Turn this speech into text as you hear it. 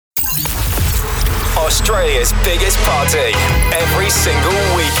Australia's biggest party every single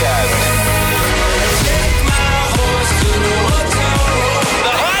weekend.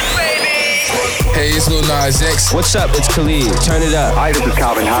 The Hype, baby! Hey, it's Lil Nas X. What's up? It's Khalid. Turn it up. Hi, this is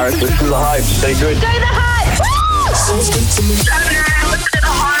Calvin Harris. This is The Hype. Stay good. Go The Hype!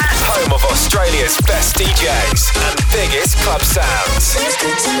 Home of Australia's best DJs and biggest club sounds.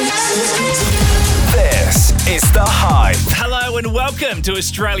 This is The Hype. Hello and welcome to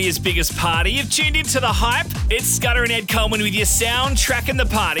Australia's biggest party. You've tuned into The Hype. It's Scudder and Ed Coleman with your sound tracking the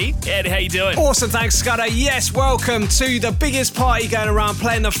party. Ed, how you doing? Awesome, thanks Scudder. Yes, welcome to the biggest party going around,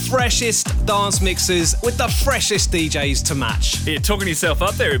 playing the freshest dance mixes with the freshest DJs to match. Yeah, talking yourself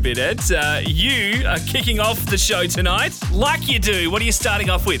up there a bit, Ed. You are kicking off the show tonight like you do. What are you starting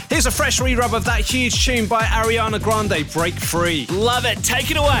off with? Here's a fresh re-rub of that huge tune by Ariana Grande, Break Free. Love it.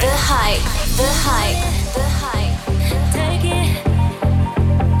 Take it away. The Hype, The Hype, The Hype. Take it.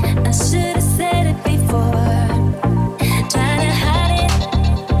 I should have said it before. Trying to hide it,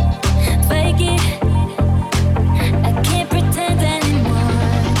 fake it. I can't pretend anymore.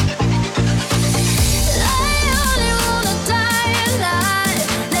 I only wanna die alive,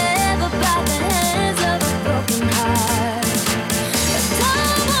 never by the hands of a broken heart. I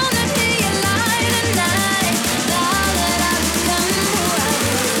don't wanna hear you lie tonight, now that I've become who I am.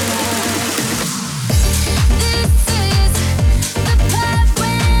 This is the part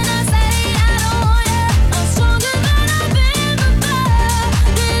when I say I don't want you. I'm stronger than I've been before.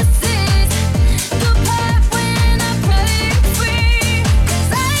 This is the part when I break free,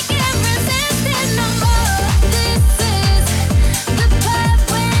 'cause I can't resist it no more. This is the part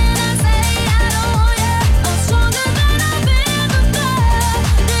when I say I don't want you. I'm stronger than I've been before.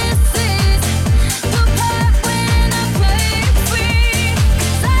 This is the part when I break free,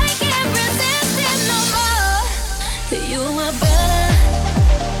 'cause I can't resist it no more. You were better,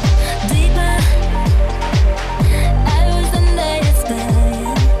 deeper. I was the latest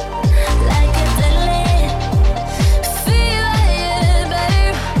man, like a deadly fever, yeah,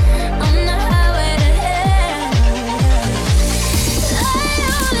 babe. On the highway to hell. I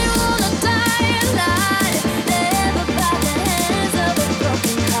only wanna die alive, never by the hands of a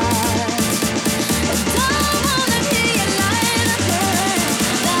broken heart. I don't wanna hear you lie again,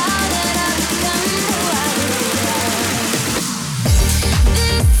 now that I've become who I am.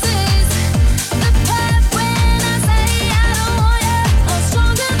 This is the part when I say I don't want you. I'm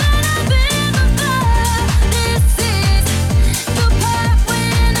stronger than I've been before. This is the part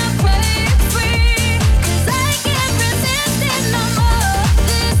when I break free, 'cause I can't resist it no more.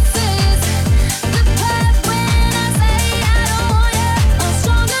 This is the part when I say I don't want you. I'm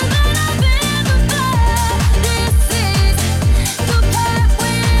stronger than I've been before. This is the part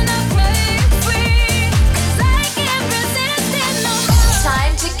when I break free, 'cause I can't resist it no more.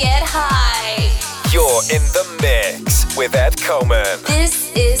 Time to get high. You're in the mix with Ed Coleman. This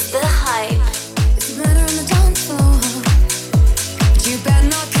is The Hype. It's a murder on the dance floor. You better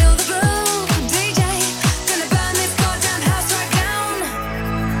not kill the groove, DJ. Gonna burn this goddamn house right down.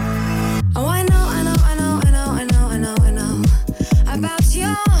 Oh, I know about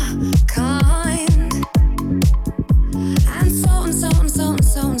your kind. And so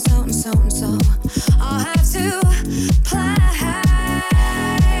I'll have to play.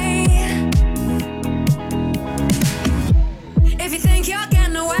 If you think you're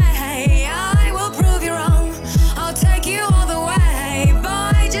getting away, I will prove you wrong. I'll take you all the way,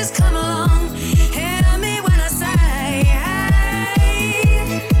 boy, just come along. Hear me when I say,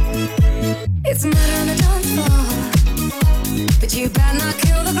 hey. It's murder on the dance floor, but you better not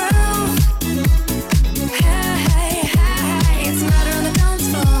kill the groove. Hey, it's murder on the dance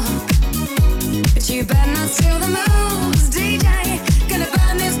floor, but you better not steal the moves, DJ. Gonna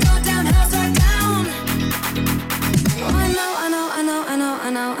burn this goddamn house right down. Oh,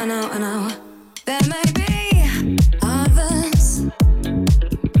 I know. There may be others,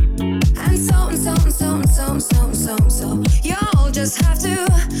 and so. You'll just have to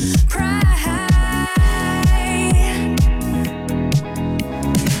pray.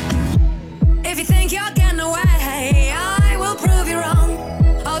 If you think you're getting away, I will prove you wrong.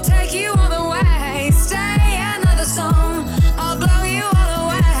 I'll take you all the way. Stay another song. I'll blow you all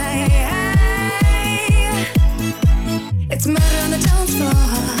away. It's murder on the dance floor,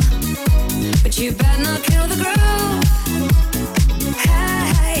 but you better not kill the groove.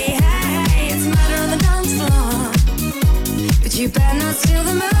 Hey, it's murder on the dance floor, but you better not steal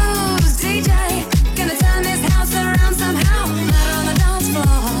the moves,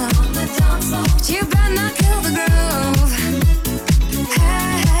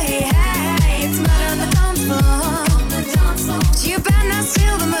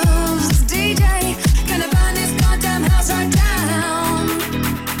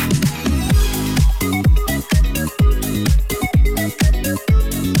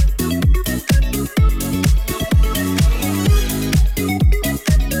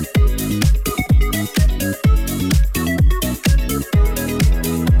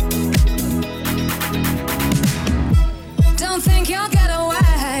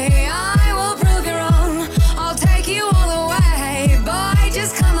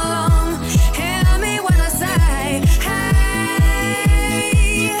 just come along. Hear me when I say, hey,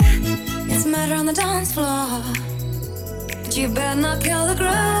 it's murder on the dance floor, but you better not kill the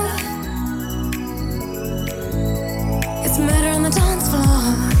groove. It's murder on the dance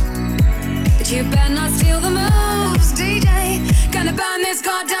floor, but you better not steal the moves. DJ, gonna burn this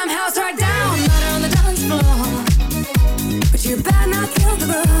goddamn house right down. Murder on the dance floor, but you better not kill the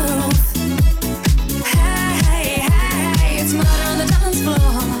groove. Hey, hey, it's murder on the dance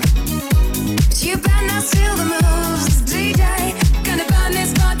floor, but you better not steal the moves. DJ, gonna burn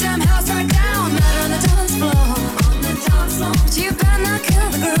this goddamn house right down. Murder on the dance floor, but you better not kill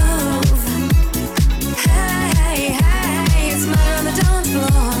the groove. Hey, hey, it's murder on the dance floor,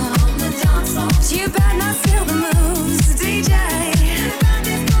 but you better not steal the moves. DJ,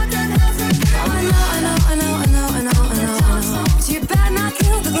 I know, but you better not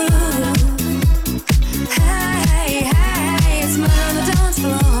kill the groove. Hey, hey, it's murder on the dance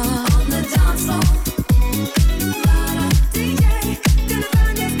floor. Murder, DJ, gonna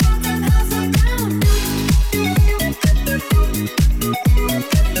burn this goddamn house right down.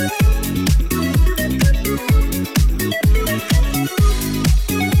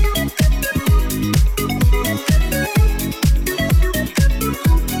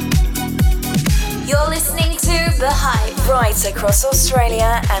 You're listening to The Hype right across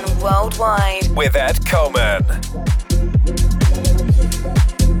Australia and worldwide. With Ed Coleman.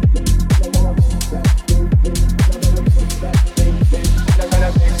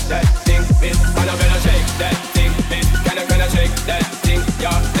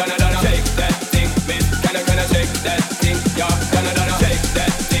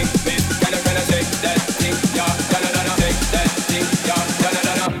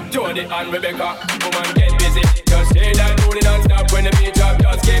 And Rebecca, woman, get busy. Just stay that booty non-stop when the beat drop.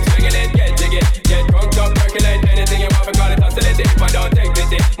 Just keep swinging it, get jiggy. Get drunk up, percolate anything you want. Call it oscillate if I don't take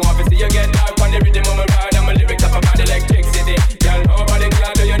pity. More to see you get live on the rhythm of my ride. And my lyrics up about electricity. Girl, nobody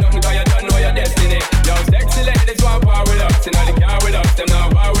can do you nothing cause you don't know your destiny. Yo, sexy ladies want power with us. Inna the car with us, them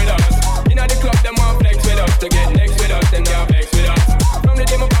not war with us. Inna the club, them want flex with us. To get next with us, them can't vex with us. From the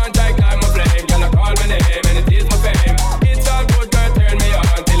day my contact, like my flame. Girl, I call my name and it is my fame. It's all good, girl, turn me on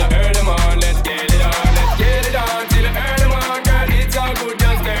till I earn them on. Let's get it on, let's get it on till I earn them on. Girl, it's all good,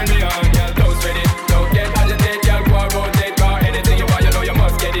 just turn me on. Girl, close ready, don't get agitated. Girl, go and rotate, cause anything you want, you know you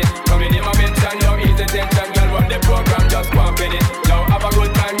must get it. Coming in my mention, no easy tension. Girl, run the program, just pump in it. Yo, have a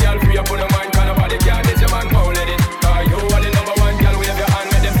good time, girl, free up on the mind. Cause nobody can diss your man, won't let it. Cause you are the number one, girl, wave your hand,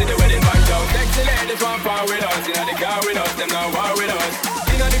 make them see the wedding band. Yo, sexy ladies want power with us. Inna the car with us, them not war with us.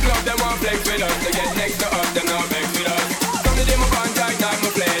 Inna the club, them want flex with us. To get next to us, them not vex with us. From the day my contact, night my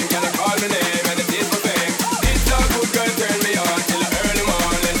flame. Girl, I call my name and it is my fame. It's all good, girl, turn me on till I earn them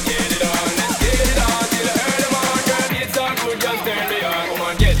on. Let's get it on, let's get it on till I earn them on. Girl, it's all good, just turn me on. Come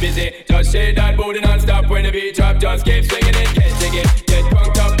on, get busy. Just shake that booty non-stop when the beat drop. Just keep swinging it, get jiggy. Get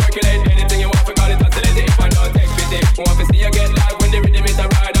drunk up, percolate anything you want. Call it oscillate if I don't take pity. Want to see you get live when the rhythm is a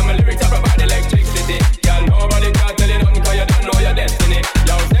ride. And my lyrics are about electricity. Girl, nobody can tell you nothing cause you don't know your destiny.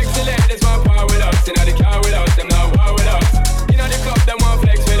 Yo, sexy ladies want power with us. Inna the car with us, them not war with us. Inna the club, them want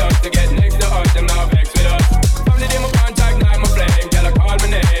flex with us. To get next to us, them not vex with us. From the day my contact, night my flame. Girl, I call my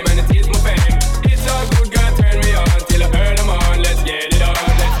name and it is my fame. It's all good, girl, turn me on till I earn them on. Let's get it on,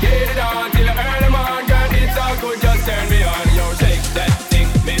 let's get it on till I earn them on. Girl, it's all good, just turn me on. Yo, shake that thing,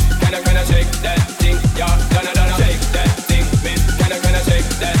 miss. Can I shake that thing? Yeah, donna. Shake that thing, miss. Can I shake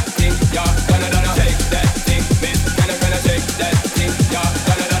that thing? Yeah, donna. Shake that thing, miss. Can I shake that thing? Yeah,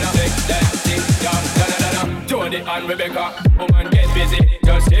 donna. Shake that thing, yeah, donna. Jody and Rebecca, woman, get busy.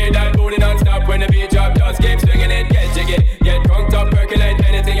 Just shake that booty non-stop when the beat drop. Just keep swinging it, get jiggy. Get drunk up, percolate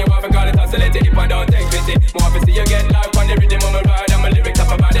anything you want. Call it oscillate if I don't take pity. More to see you get live on the rhythm of my ride. And my lyrics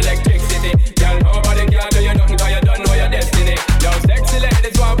up about electricity. Girl, nobody can do you nothing cause you don't know your destiny. Yo, sexy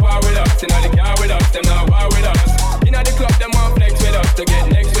ladies want power with us. Inna the car with us, them not war with us. Inna the club, them want flex with us. To get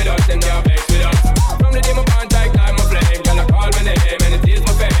next with us, them can't vex with us. From the day my contact, like my flame. Girl, I call my name and it is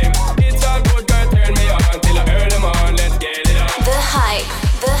my fame. It's all good, girl, turn me on till I earn them on. Let's get it on. The Hype,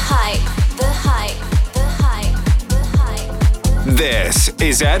 The Hype, The Hype, The Hype, The Hype. This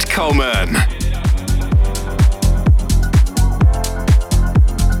is Ed Coleman.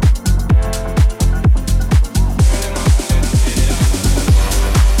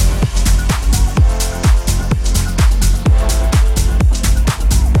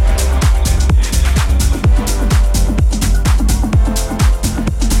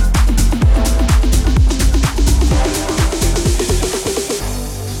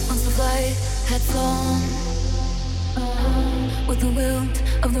 Once the flight had flown with the wilt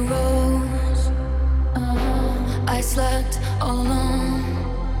of the rose.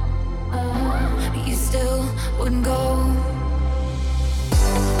 and go.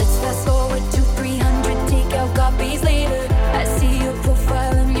 Let's fast forward to 300, take out copies later. I see your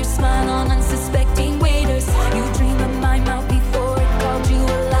profile and your smile on unsuspecting waiters. You dream of my mouth before it called you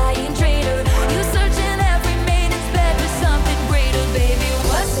a lying traitor. You search in every maiden's bed for something greater, baby.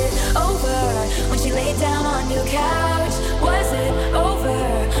 Was it over when she laid down on your couch? Was it over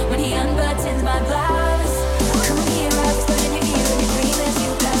when he unbuttons my blouse? Come here, I whisper in your ear in your dream as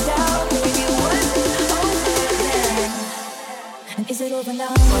you passed out, baby. Was it over then? And is it over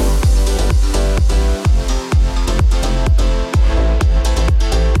now?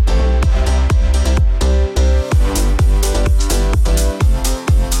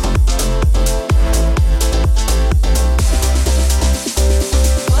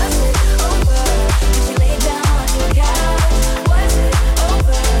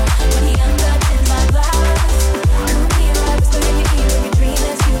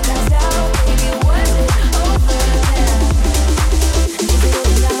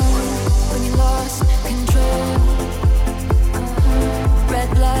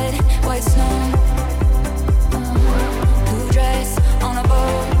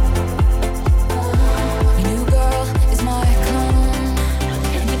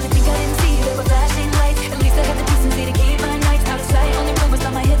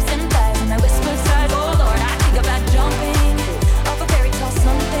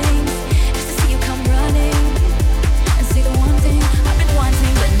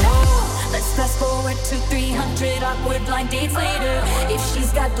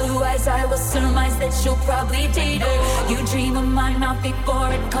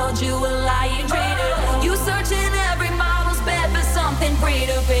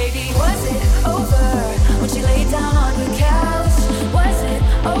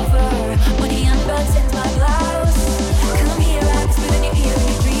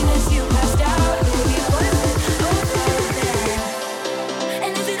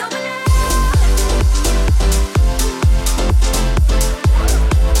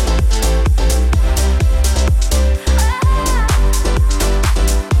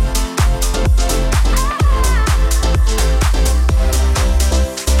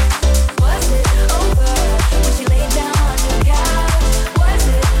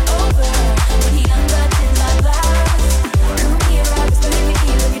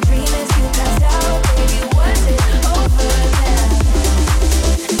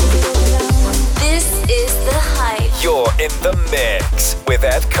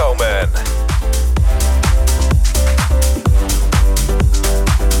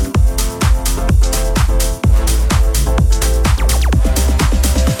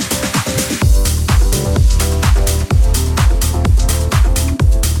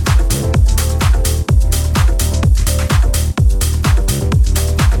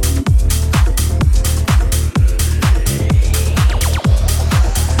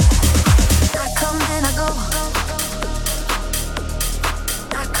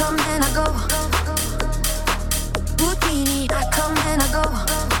 Come and I go.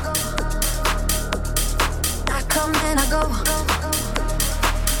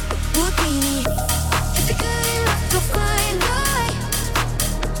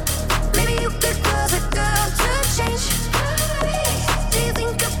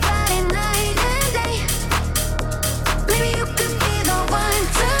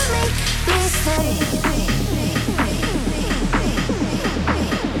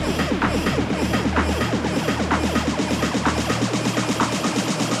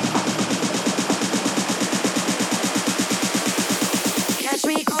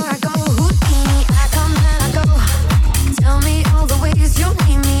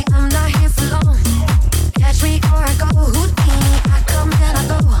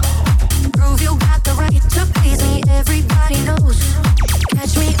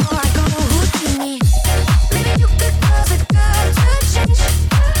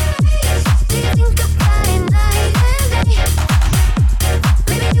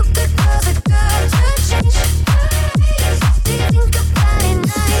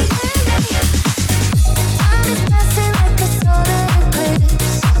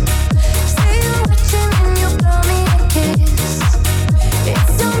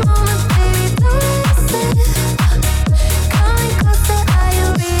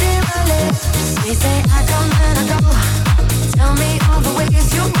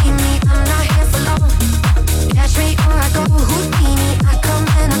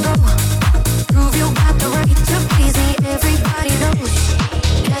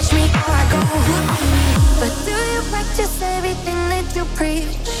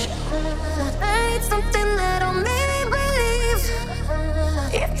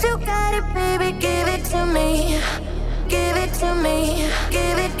 you got it, baby, give it to me. Give it to me.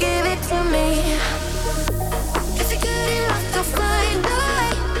 Give it to me. Is it good enough to find a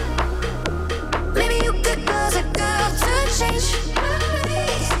way? Maybe you could cause a girl to change.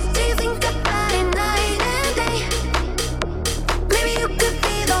 Do you think about it night and day? Maybe you could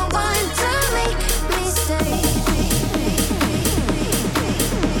be the one to make me stay.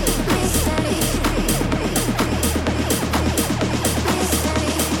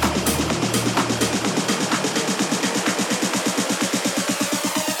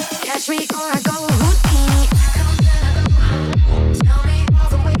 Catch me or I go Houdini. Tell me all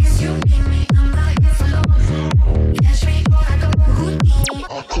the ways you need me. I'm not here for long. Catch me or I go Houdini. Everybody knows. Catch me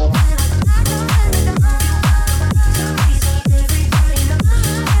or I go Houdini. Tell me all the ways you need me. I'm not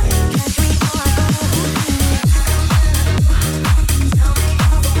here for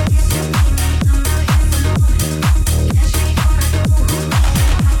long. Catch me or I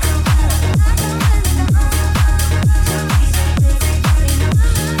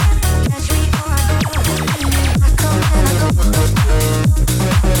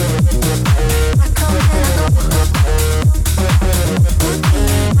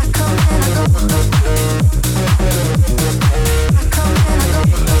go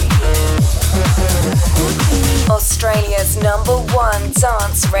Houdini. Australia's #1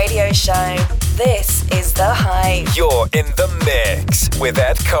 dance radio show. This is The Hype. You're in the mix with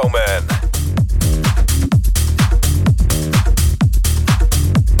Ed Coleman.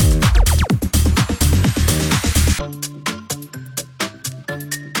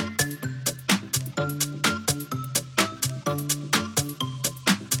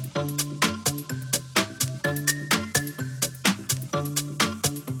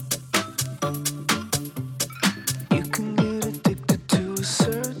 You can get addicted to a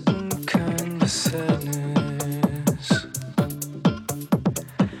certain kind of sadness,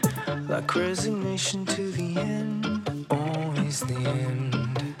 like resignation to the end, always the end.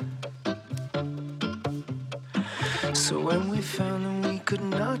 So when we found that we could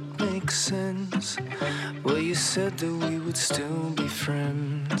not make sense, well, you said that we would still be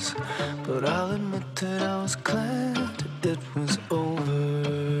friends, but I'll admit that I was glad it was over.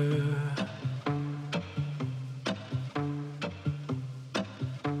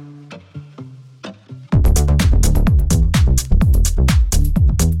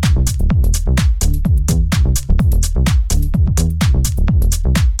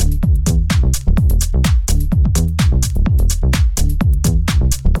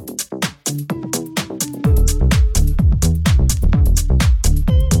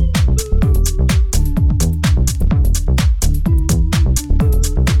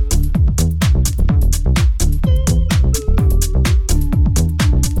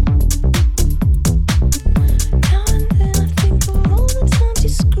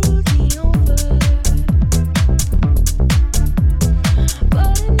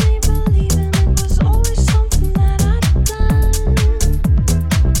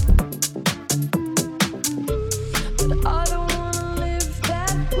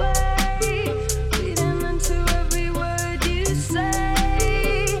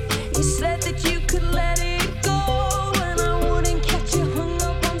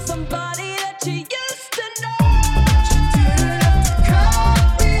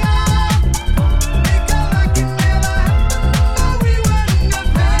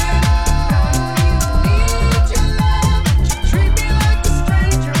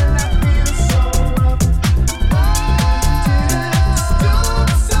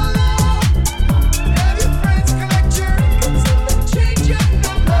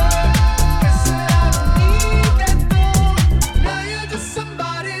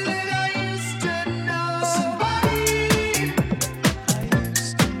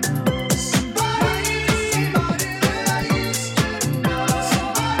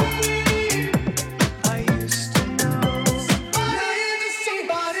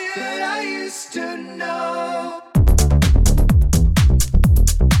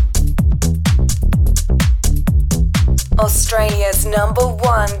 Australia's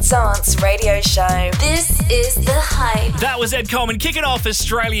 #1 dance radio show. This is The Hype. That was Ed Coleman kicking off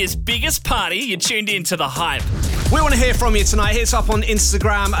Australia's biggest party. You tuned in to The Hype. We want to hear from you tonight. Hit us up on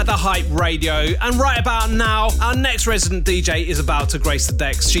Instagram at The Hype Radio. And right about now, our next resident DJ is about to grace the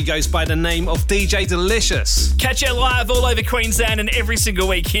decks. She goes by the name of DJ Delicious. Catch her live all over Queensland and every single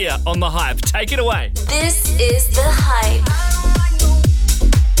week here on The Hype. Take it away. This is The Hype.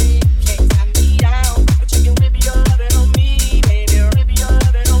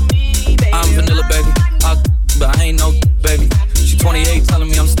 I'm vanilla, baby. But I ain't no baby. She 28, telling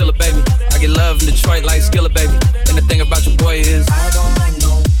me I'm still a baby. I get love in Detroit like Skilla, baby. And the thing about your boy is I don't like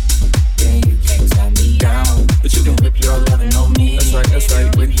no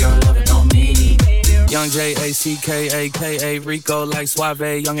R-I-C-K-A-K-A, Rico like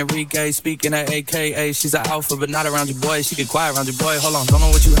Suave, young Enrique, speaking at AKA. She's an alpha, but not around your boy. She get quiet around your boy. Hold on, don't know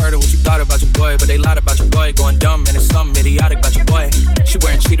what you heard or what you thought about your boy, but they lied about your boy. Going dumb, and it's something idiotic about your boy. She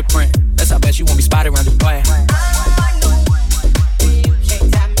wearing cheetah print, that's how bad she won't be spotted around your boy.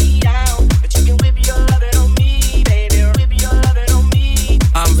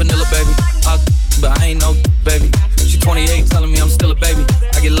 I'm vanilla, baby, but I ain't no baby. She 28, telling me I'm still a baby.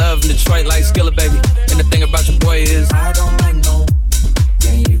 I get love in Detroit like Skillet, baby. And the thing about your boy is I don't like no,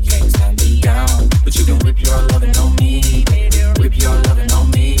 yeah, you can't stand me down, but you can whip your lovin' on me, whip your lovin' on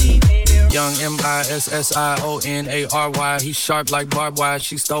me. Young MISSIONARY, he sharp like barbed wire.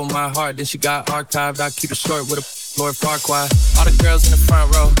 She stole my heart, then she got archived. I keep it short with a Lord Farquaad. All the girls in the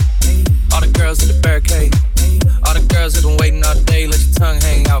front row, all the girls in the barricade, all the girls that been waiting all day. Let your tongue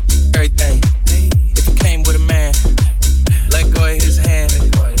hang out, everything. If you came with a man, let go of his hand.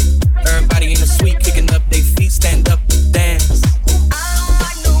 Everybody in the suite kicking up their feet, stand up, dance.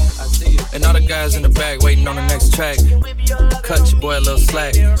 And all the guys in the back waiting on the next track. Cut your boy a little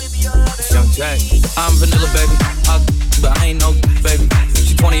slack. It's Young Jack. I'm vanilla, baby, but I ain't no baby.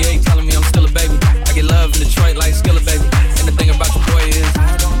 She 28, telling me I'm still a baby. I get love in Detroit like Skillet, baby. And the thing about your boy is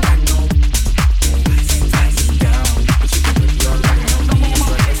I don't like no.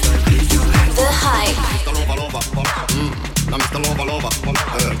 The Hype. I'm Mr. Lover,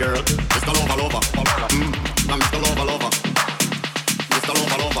 girl. Mr. Lover, I'm Mr. Lover, Mr.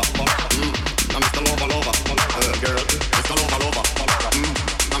 Lover, I'm Mr. Lover, girl. Mr. Lover,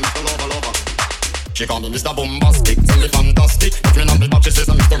 I'm Mr. Lover. She call me Mr. Bombastic, tell me fantastic. Touch me on me back, she says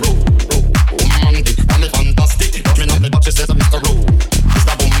I'm Mr. Romantic. Call me fantastic, touch me on me back, she says I'm Mr.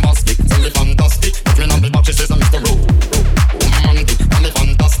 Mr. Bombastic, tell me fantastic. Touch me on me back, she says I'm Mr. Romantic. Call me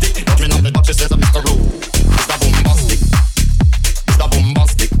fantastic, touch me on me back, she says I'm Mr. Mr. Bombastic. Mr.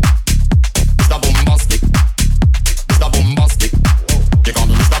 Bombastic, Mr. Bombastic, Mr. Bombastic. They call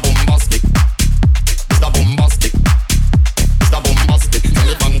me Mr. Bombastic, Mr. Bombastic, Mr. Bombastic. Tell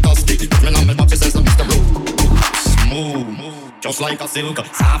me fantastic, when I'm back, she says I'm Mr. Smooth, just like a silk.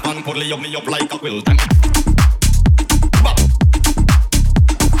 Soft and cuddly, me up like a quilt.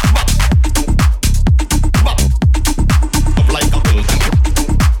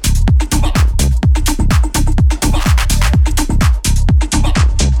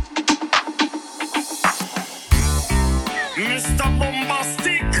 Mr.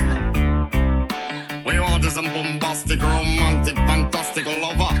 Bombastic, we want some bombastic, romantic, fantastic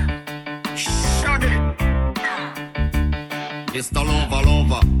lover. Shaggy, Mr.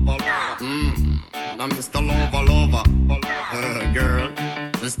 Lover, I'm Mr. Lover, girl,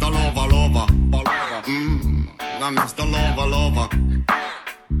 Mr. Lover, I'm Mr. Lover.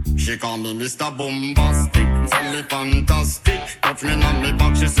 She call me Mr. Bombastic, tell me fantastic. Touch me on me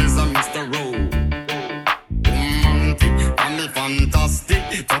back, she says I'm Mr. Romantic. I'm me fantastic.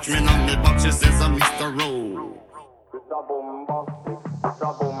 Touch me on me back, she says I'm Mr. Mr. Bombastic, Mr.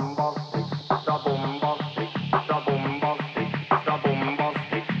 Bombastic, Mr. Bombastic, Mr. Bombastic, Mr.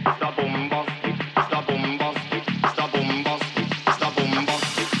 Bombastic, Mr. Bombastic, Mr. Bombastic, Mr. Bombastic, Mr.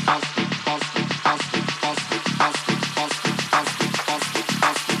 Bombastic,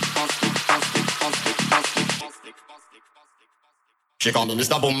 She call me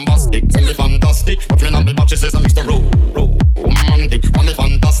Mr. Bombastic, tell me fantastic. Touch me on me back, she says I'm Mr. Romantic. Call me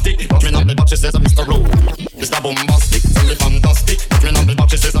fantastic, touch me on me back, she says I'm Mr. Mr. Bombastic, tell me fantastic. Touch me on me back,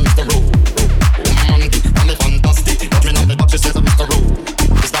 she says I'm Mr. Romantic. Call me fantastic, touch me on me back, she says I'm Mr.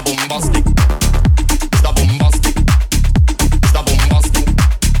 Mr. Bombastic, Mr. Bombastic, Mr. Bombastic,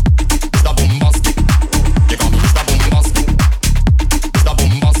 Mr. Bombastic. She call me Mr. Bombastic, Mr.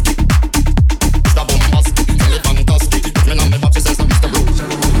 Bombastic, Mr. Bombastic. Tell me fantastic, touch me on me back, she says I'm Mr.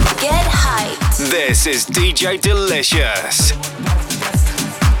 Get hyped. This is DJ Delicious.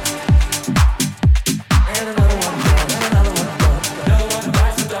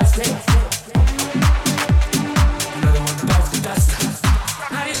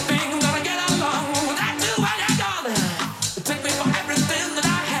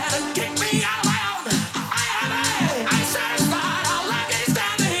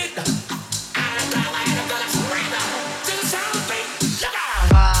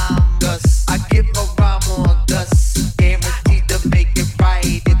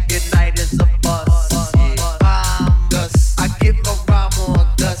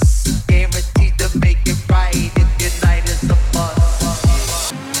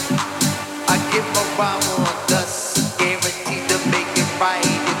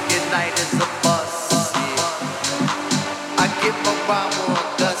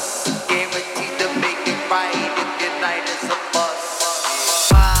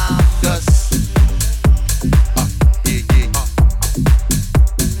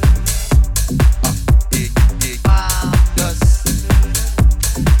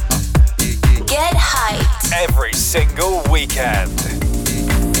 every single weekend.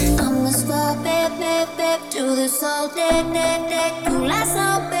 I'm a small babe, do this all day, cool as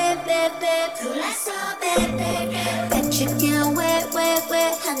all babe, cool as all babe. Bet you can't wait,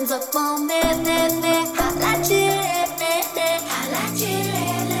 hands up on me, hot like chili, hot like chili.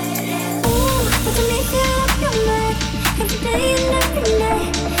 Ooh, but to make you up your mind, every day and every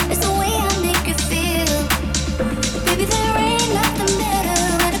night, it's the way I make you feel. Baby, there ain't nothing better,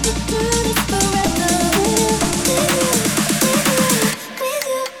 and I could do this forever. With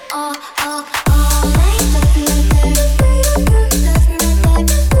you, all night, touch me right there, touch me right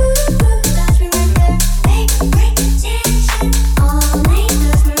there, touch me right there, break the tension. All night,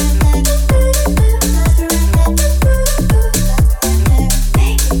 touch me right there, touch me right there,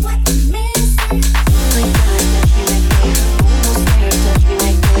 baby, what you missing? Oh my God, touch me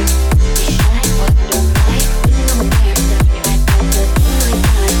right there,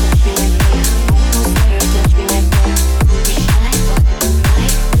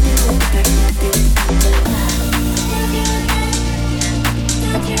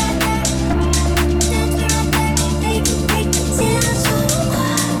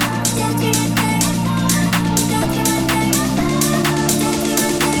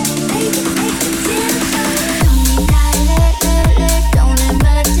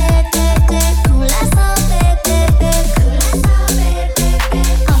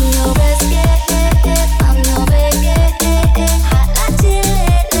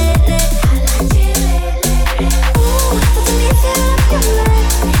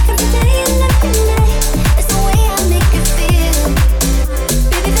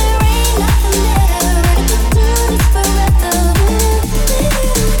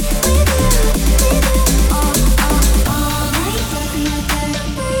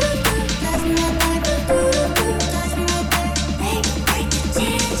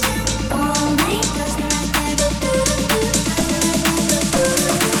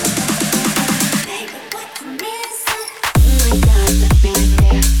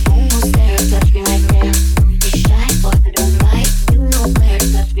 almost there, touch me right there. You shy, what you don't like, you know there,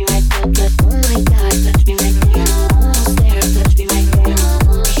 touch me right there. Oh my God, touch me right there, almost there, touch me right there.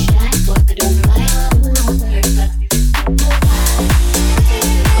 You shy, what you don't like, you know there, touch me right there.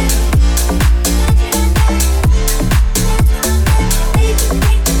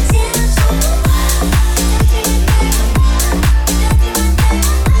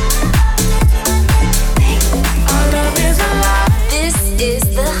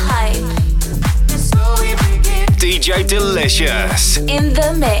 DJ Delicious. In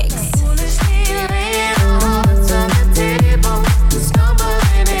the mix.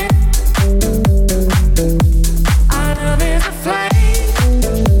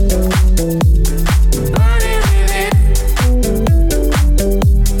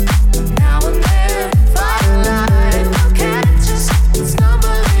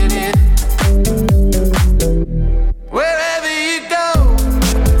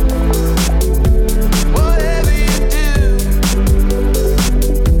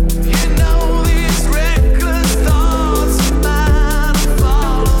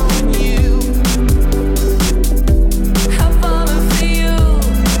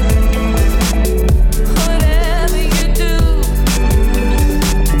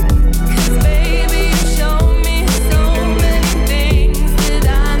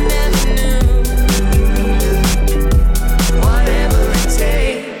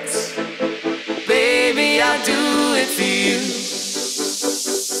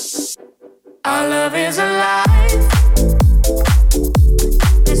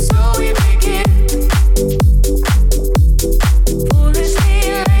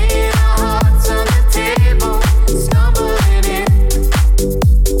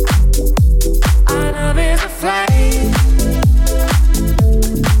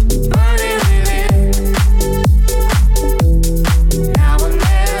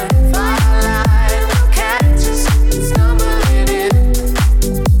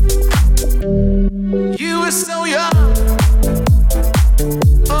 You were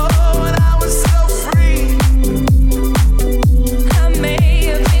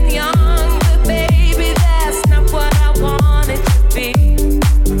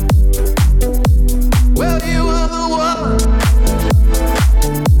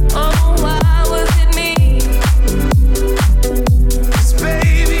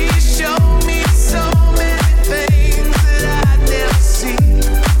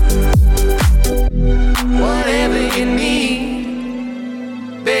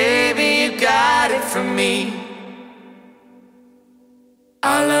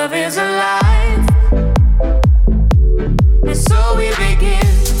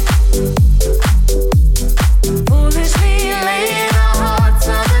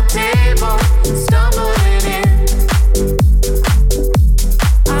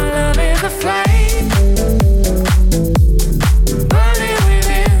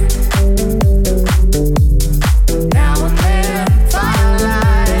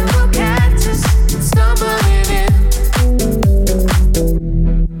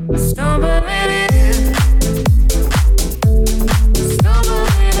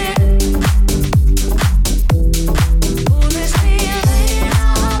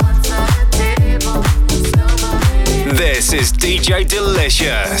DJ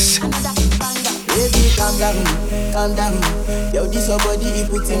Delicious. Baby, calm down, calm down. Yo, this your body, it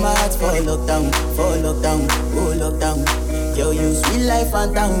puts in my heart for lockdown, oh lockdown. Yo, you sweet life,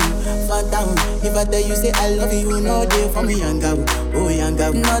 phantom, phantom. If I tell you say I love you, no day for me, young girl, oh young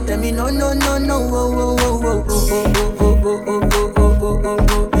girl. No tell me no, no, no, no, oh, oh, oh, oh, oh, oh, oh, oh, oh, oh, oh, oh,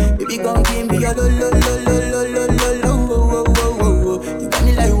 oh. Baby, come give me your lo, lo, lo, lo, lo, lo, lo, lo, oh, oh, oh, oh, oh. You got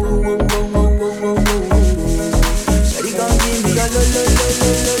me like, oh, oh, oh, oh, oh, oh, oh, oh. Baby, come give me your lo, lo, lo, lo,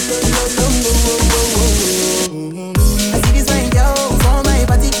 lo, lo, lo, lo, oh, oh, oh, oh. I see this fine girl for my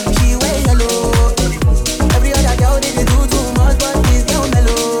party, she wear yellow. Every other girl they do too much, but this girl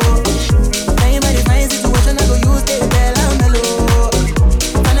mellow. Now in my fine situation, I go use the bell and mellow.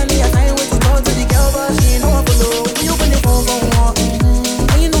 Finally I find way to talk to the girl, but she ain't no one follow. When you gonna phone for one?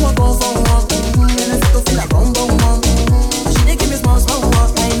 When you know I go for one? Then I start to feel like bum bum bum. But she dey give me small small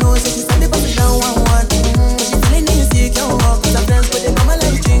walk. I know so she start to pass it down one one. But she feeling insecure, cause her friends but they come and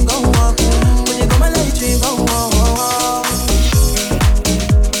like drink go walk. But they come and like drink go walk.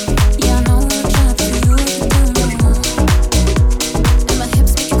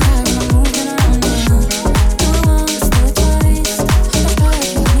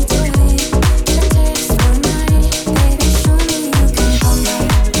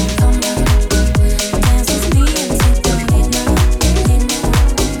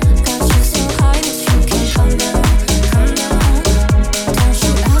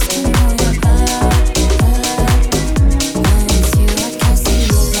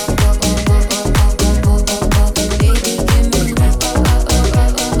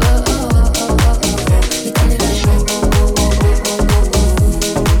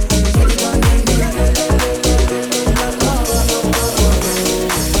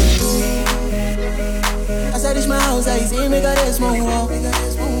 As I reach my house, I see me got a small walk.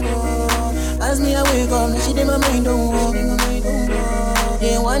 As me I wake up, now she did my mind don't walk.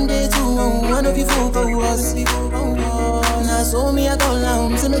 Yeah, one day two, one of you folk go us. Now so me I go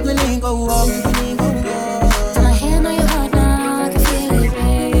down, so make me link go up. Put my hand on your heart now, I can feel it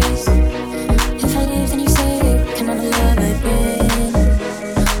race. If I leave, then you say, can never love again.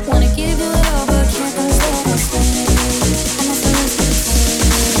 Wanna give you it all, but can't go stay. And that's the least you can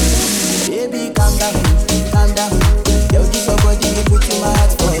say. Baby, calm down, calm down. Yo, this your body, you put in my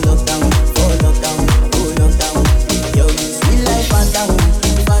heart for lockdown, oh lockdown. Yo, you sweet life, phantom,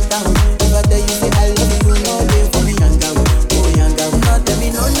 phantom. If I tell you say I love you, no day for me, young girl, oh young girl. No tell me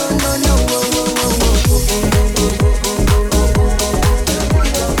no, no, no, no, oh, oh, oh, oh, oh, oh,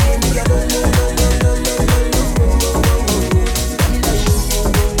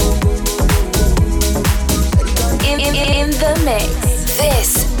 In the mix,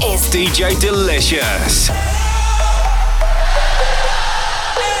 this is DJ Delicious.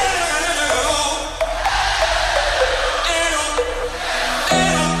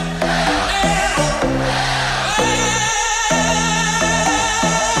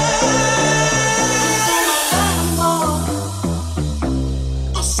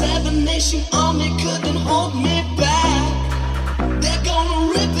 A Seven Nation army couldn't hold me back. They're gonna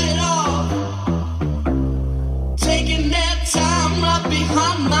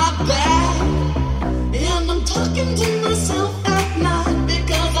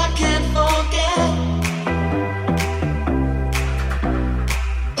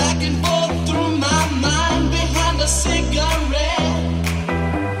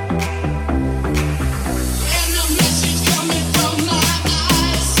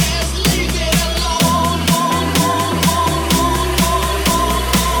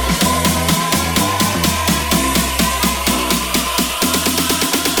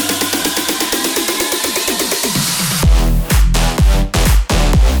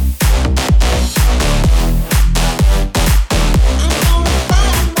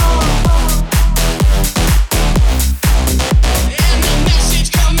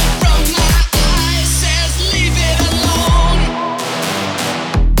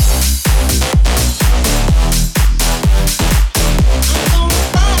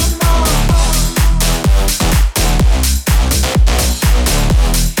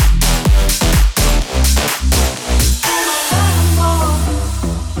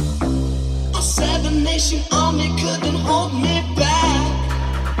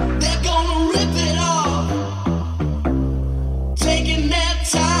rip it off, taking their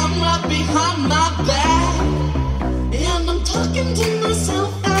time right behind my back. And I'm talking to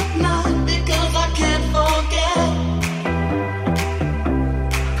myself at night because I can't forget.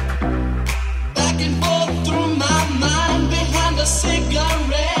 Back and forth through my mind behind a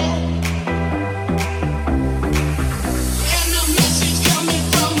cigarette. And the message coming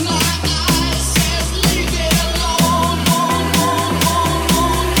from my eyes says leave it alone.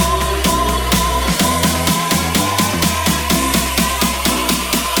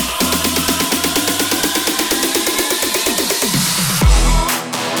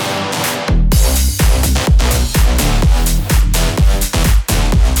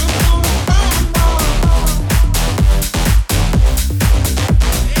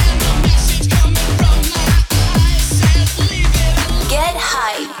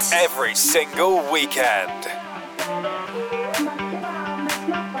 every single weekend.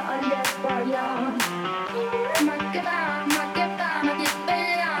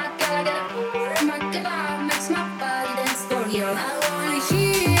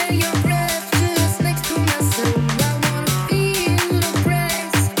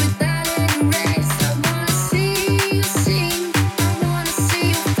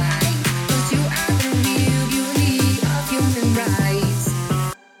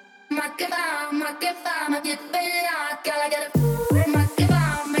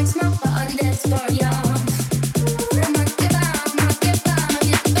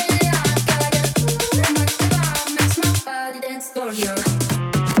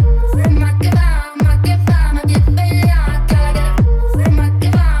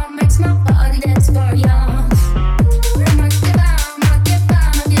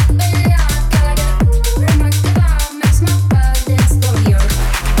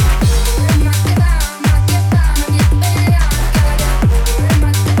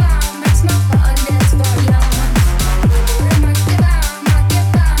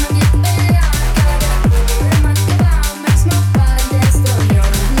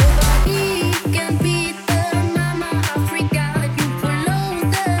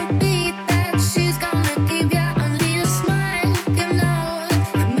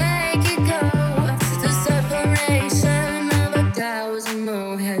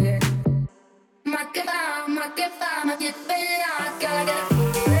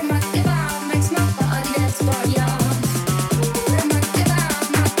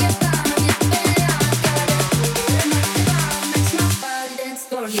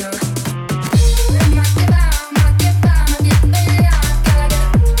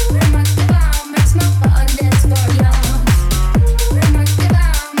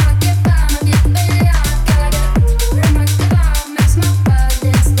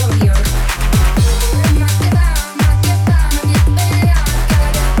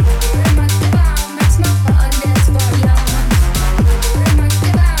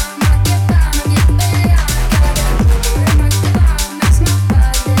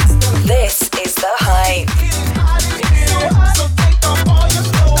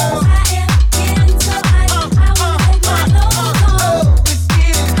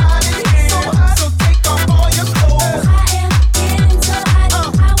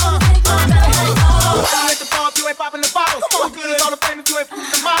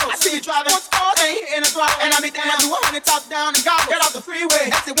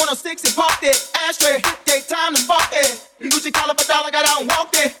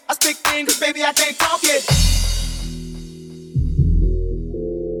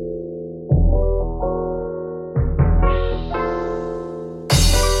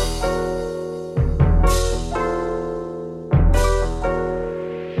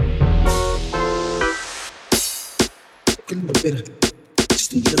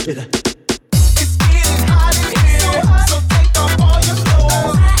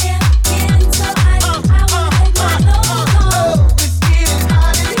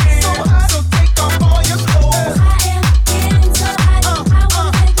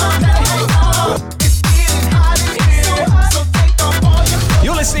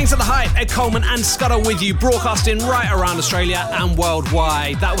 With you, broadcasting right around Australia and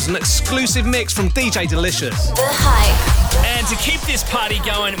worldwide. That was an exclusive mix from DJ Delicious. The Hype. And to keep this party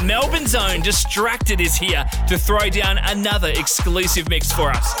going, Melbourne's own Distracted is here to throw down another exclusive mix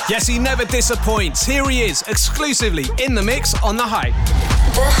for us. Yes, he never disappoints. Here he is, exclusively in the mix on The Hype.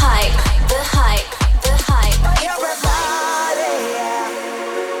 The Hype. The Hype. The Hype. Everybody,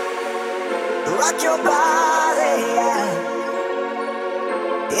 rock your body,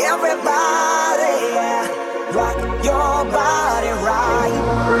 everybody, rock your body right.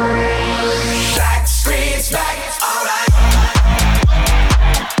 Back streets back, all right.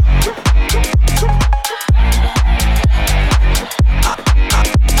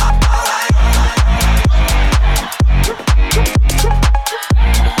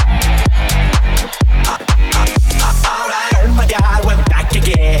 Oh my God, we're back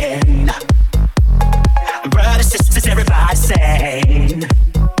again. Brothers, sisters, everybody sing.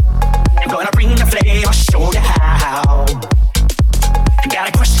 Gonna bring the flame, I'll show you how.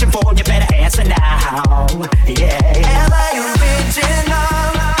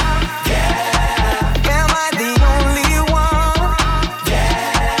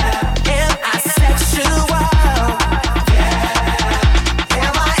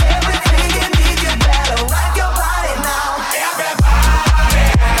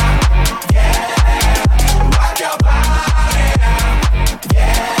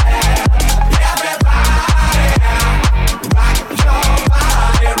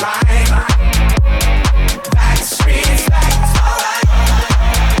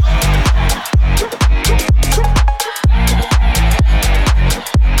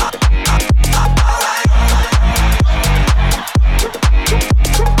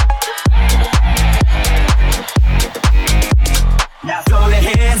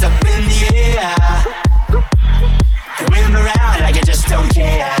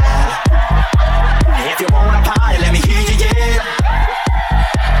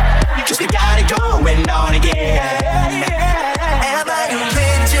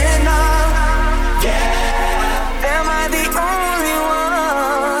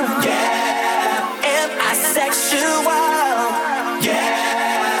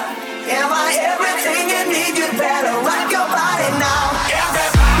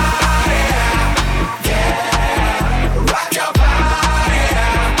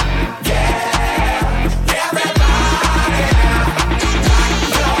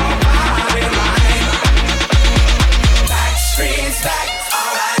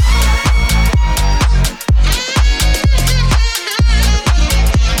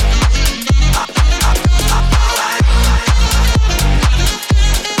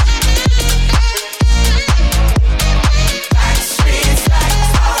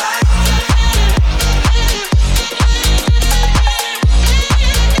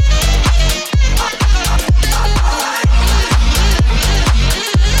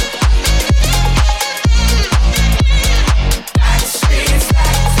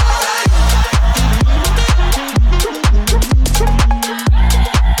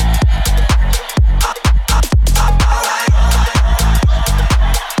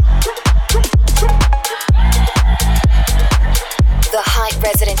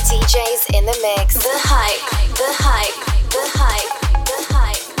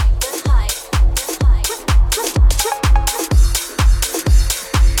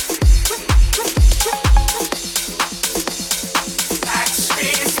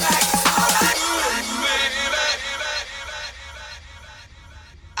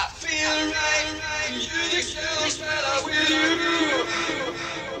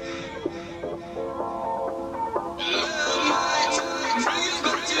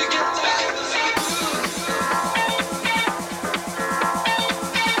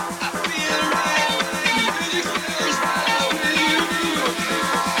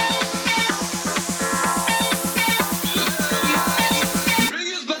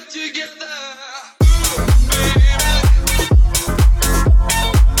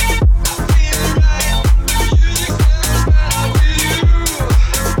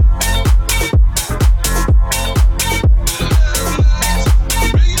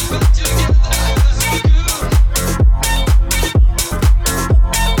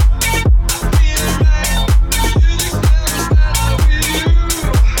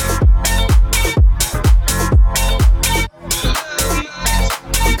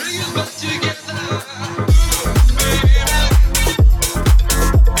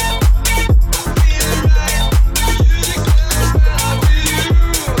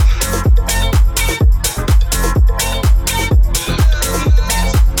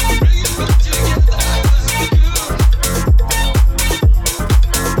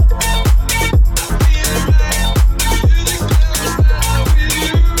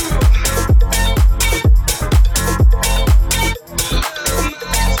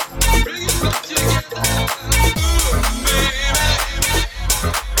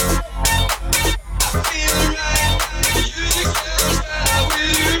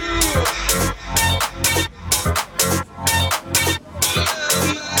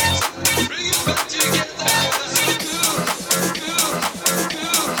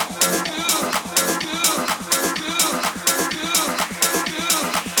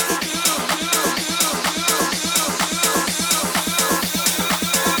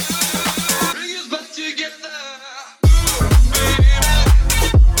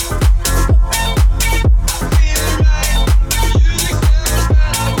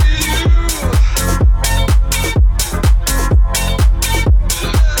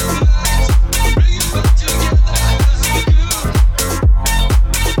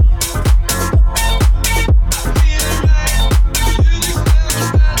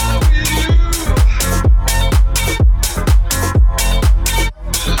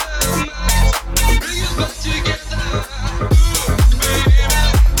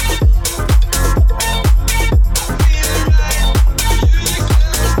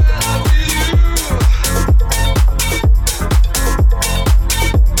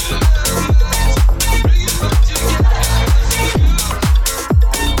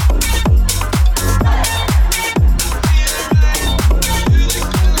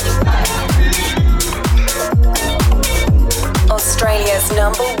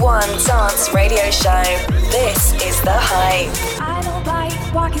 #1 dance radio show. This is The Hype. I don't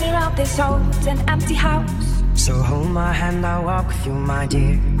like walking around this old and empty house. So hold my hand, I'll walk with you, my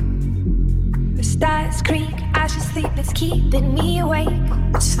dear. The stars creak as you sleep, it's keeping me awake.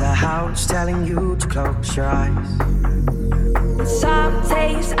 It's the house telling you to close your eyes. Some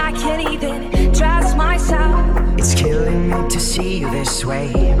days I can't even trust myself. It's killing me to see you this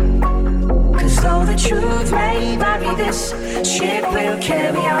way. Cause though the truth may vary, this ship will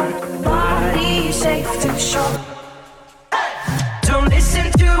carry on. Body safe to shore. Don't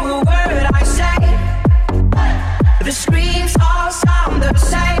listen to a word I say. The screams all sound the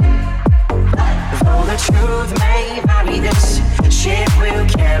same. Though the truth may vary, this ship will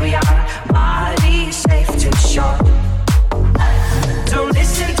carry on. Body safe to shore. Don't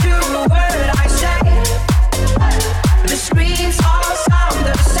listen to a word I say. The screams all sound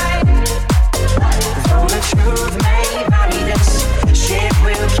the same. Though the truth may vary, this ship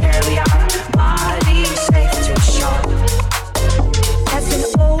will carry on. Body safe to shore. There's an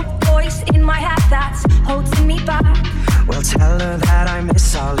old voice in my head that's holding me back. Well, tell her that I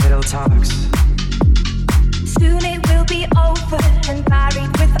miss our little talks. Soon it will be over and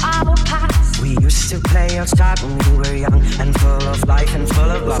buried with our past. We used to play outside when we were young and full of life and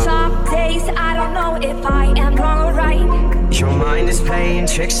full of love. Some days I don't know if I am wrong or right. Your mind is playing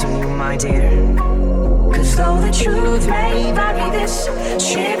tricks on you, my dear. Cause though the truth may vary, this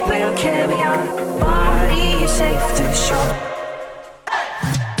ship will carry on. Body safe to shore.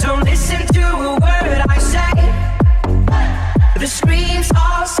 Don't listen to a word I say. The screams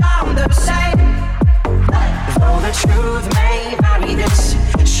all sound the same. Though the truth may vary, this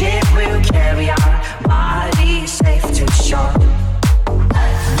ship will carry on. Body safe to shore.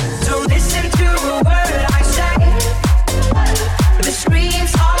 Don't listen to a word I say. The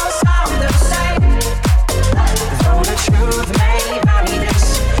screams all sound the same. Though the truth may vary, this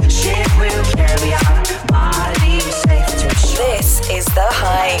ship will carry on. Body safe to shore. This is The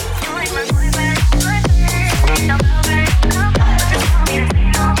Hype.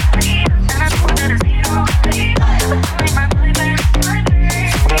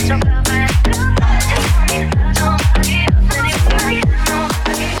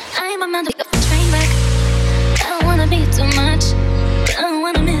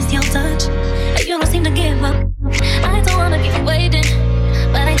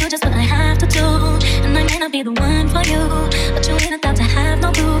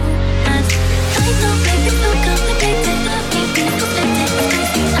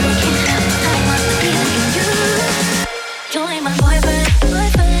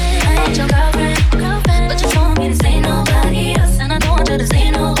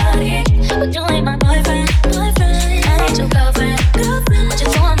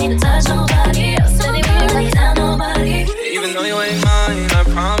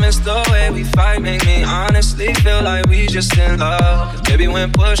 just in love. 'Cause baby,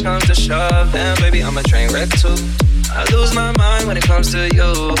 when push comes to shove, then baby, I'm a train wreck too. I lose my mind when it comes to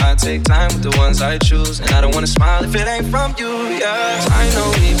you. I take time with the ones I choose, and I don't wanna smile if it ain't from you, yeah. I know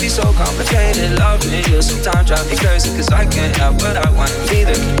we be so complicated, love me, you sometimes drive me crazy, 'cause I can't have what I want,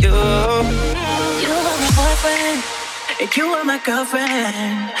 neither can you. You are my boyfriend, and you are my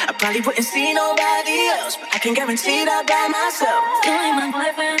girlfriend. I probably wouldn't see nobody else, but I can guarantee that by myself. You ain't my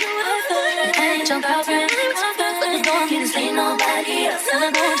boyfriend, I ain't your girlfriend. I don't want you to say nobody else, and I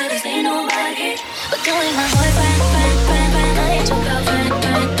don't want you to say nobody. But you ain't my boyfriend, I ain't your girlfriend.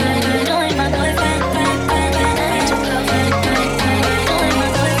 You ain't my boyfriend, I ain't your girlfriend. You ain't my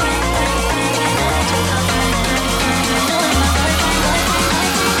boyfriend, I ain't your girlfriend.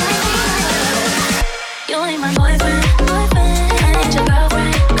 You ain't my boyfriend, I ain't your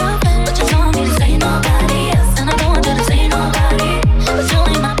girlfriend. But you don't want me to say nobody else, and I don't want you to say nobody. But you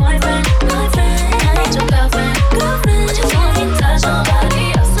ain't my boyfriend, I ain't your girlfriend. But you don't want me to touch nobody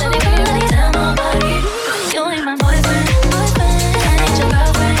else, and you can't really tell nobody. You ain't my boyfriend, I ain't your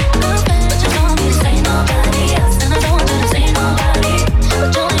girlfriend. But you don't want me to say nobody else, and I don't want you to say nobody. But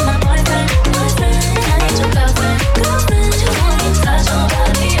you ain't my boyfriend, I ain't your girlfriend. But you don't want me to touch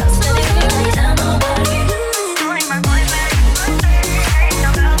nobody else, and you can't really tell nobody. You ain't my boyfriend, I ain't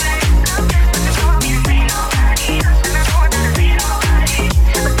your girlfriend. But you don't want me to say nobody else, and I don't want you to say nobody.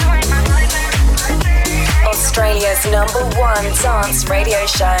 But you ain't my boyfriend. Australia's #1 dance radio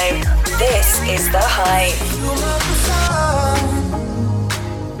show. This is The Hype.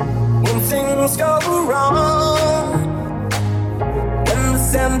 When things go wrong, when the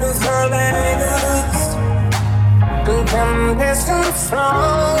sand is her legs, and temptations from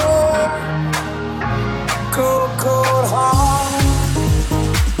cold, cold heart,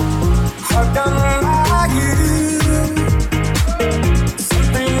 hard done by you.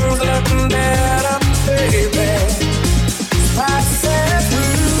 Something's looking better, baby. Pass it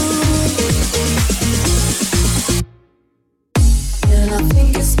through, And I think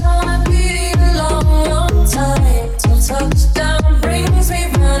it's gonna be a long, long time till touchdown brings me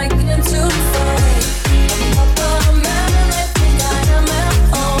running into the fight. I'm up on a man and I think I am at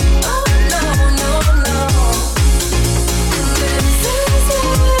home. Oh no, no, no. This is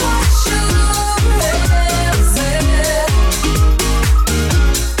what I should have said.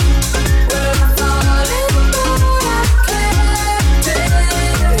 When I thought it through, I kept it.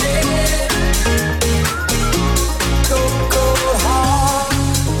 cold, cold heart,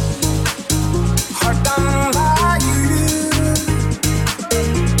 hard done by you.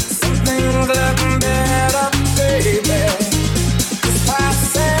 Something's looking better, baby. Just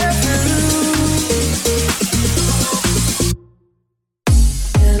pass it through.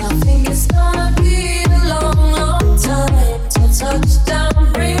 And I think it's gonna be a long, long time till touchdown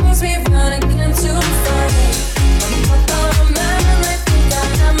brings me running into the fight. I'm up on a man and I think I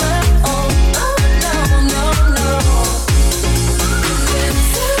am at home. Oh no, no, no. This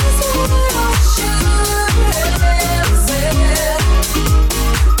is what I should have said.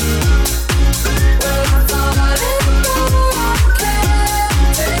 When I thought it through, I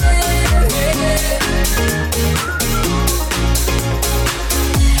kept it.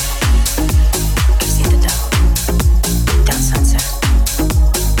 I've seen the devil down Sunset,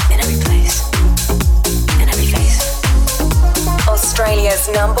 in every place, in every face. Australia's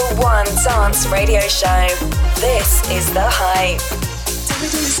 #1 dance radio show. This is The Hype. Tell me,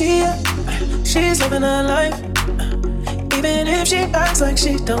 do you see her? She's living her life. Even if she acts like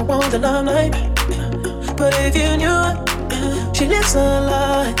she don't want the limelight. But if you knew her, she lives her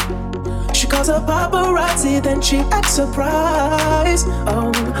life. She calls her paparazzi, then she acts surprised.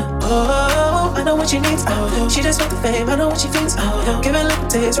 Oh, oh, I know what she needs. Oh, she just want the fame, I know what she thinks. Oh, give it a little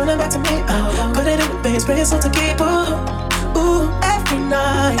taste, running back to me. Oh, put it in the base, pray it's all to keep. Ooh, every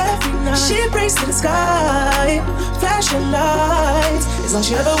night, she prays to the sky, flashing lights. It's all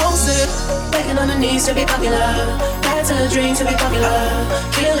she ever wants it. Begging on her knees to be popular. That's her dream to be popular.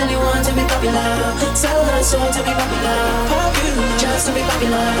 Kill anyone to be popular. Sell her soul to be popular. Popular, just to be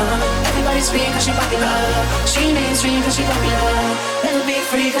popular. Everybody scream cause she popular. She mainstream cause she popular. Let her be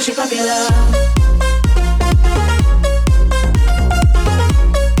free cause she popular.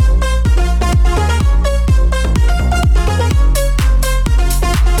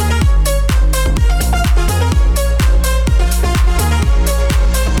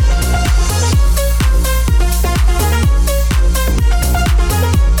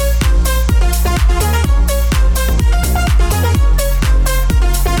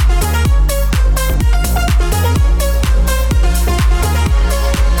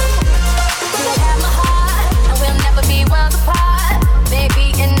 You have my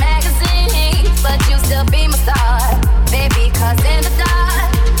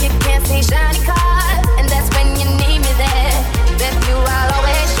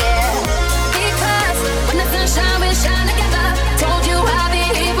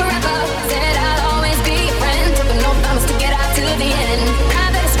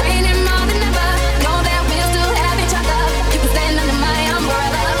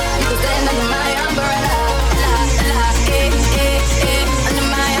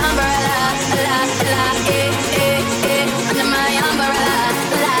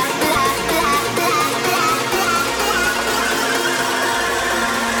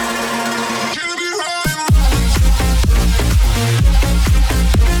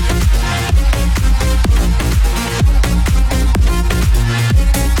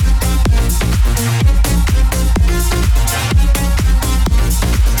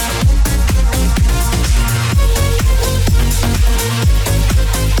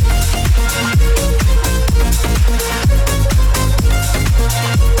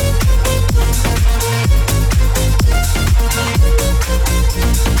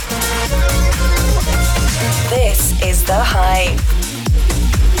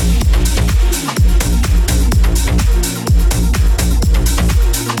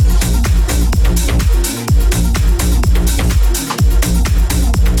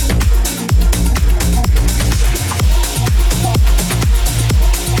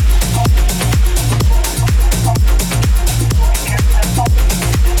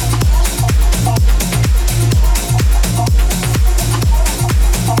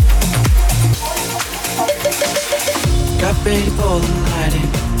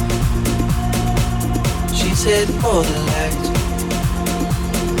before the light.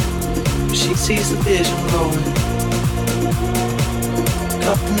 She sees the vision growing.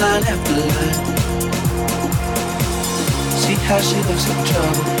 Couple 9 after line. See how she looks in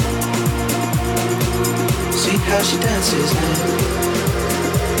trouble. See how she dances now.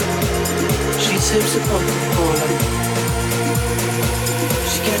 She sips the Coca-Cola.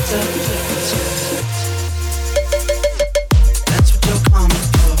 She gets up and difference. That's what you're coming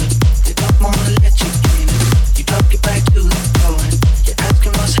for. They don't wanna let you in. You drop your back to the floor and you're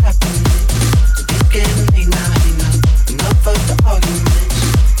asking what's happening. It's getting me now, hey now. Enough of the arguments.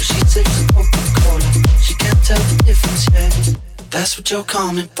 But she sips the Coca-Cola. She can't tell the difference yet. That's what you're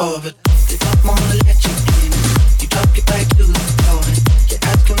coming for, but they don't wanna let you in. You drop your back to the floor and you're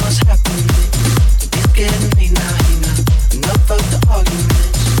asking what's happening. It's getting me now, hey now. Enough of the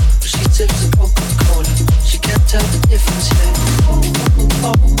arguments. But she sips the Coca-Cola. She can't tell the difference yet.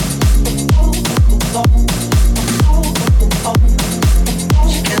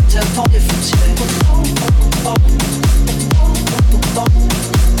 She can't tell the difference yet.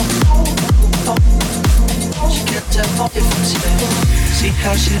 She can't tell the difference yet. See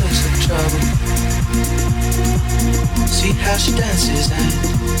how she looks in trouble. See how she dances and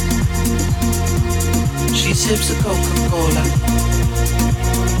she sips the Coca-Cola.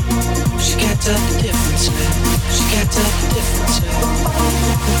 She can't tell the difference yet. She can't tell the difference yet.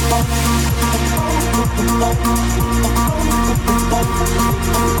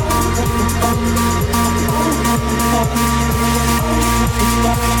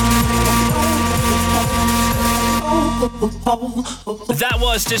 That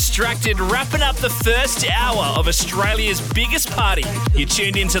was Distracted, wrapping up the first hour of Australia's biggest party. You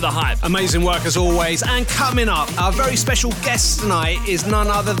tuned into The Hype. Amazing work as always. And coming up, our very special guest tonight is none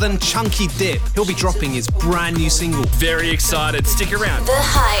other than Chunky Dip. He'll be dropping his brand new single. Very excited. Stick around. The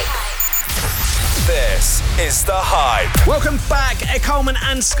Hype. This is The Hype. Welcome back, Ed Coleman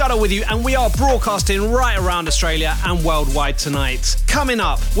and Scudder with you, and we are broadcasting right around Australia and worldwide tonight. Coming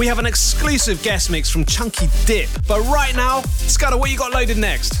up, we have an exclusive guest mix from Chunky Dip. But right now, Scudder, what you got loaded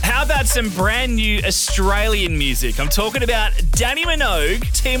next? How about some brand new Australian music? I'm talking about Danny Minogue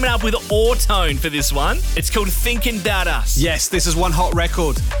teaming up with Autone for this one. It's called Thinking About Us. Yes, this is one hot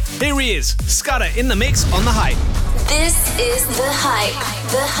record. Here he is, Scudder in the mix on The Hype. This is The Hype.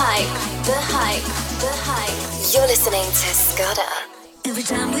 The Hype. The Hype. The Hype. You're listening to Scudder. Every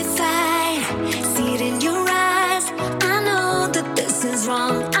time we fight, see it in your eyes. I know that this is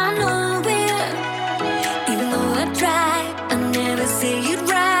wrong. I know it. Even though I try, I never say it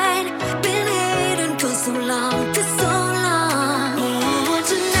right. Been hating for so long, for so long. Oh,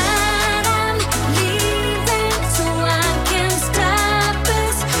 tonight I'm leaving so I can stop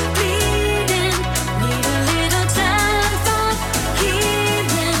this bleeding. Need a little time for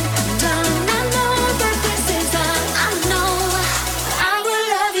healing. Darling, I know that this is all I know. I will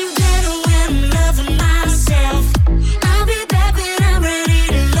love you better when love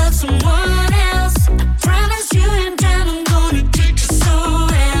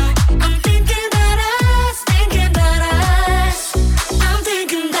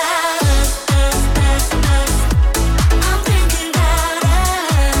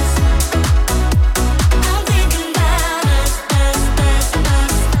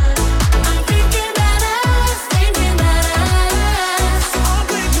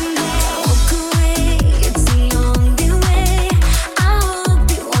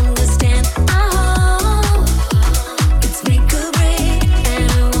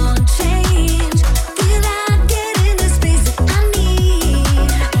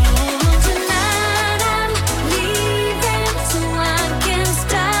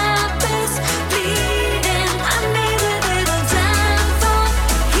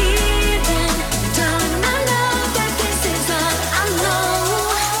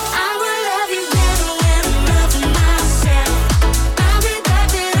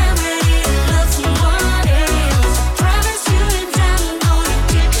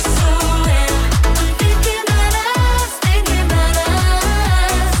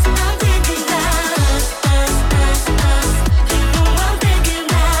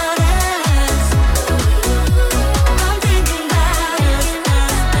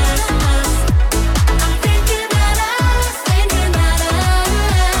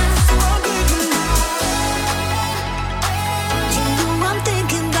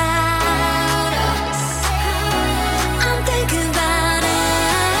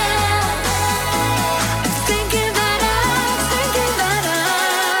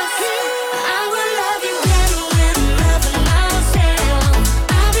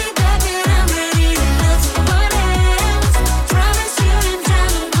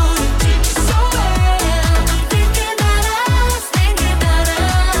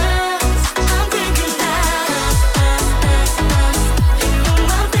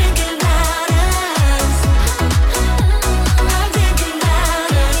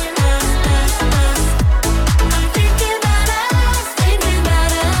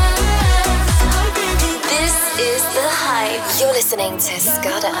listening to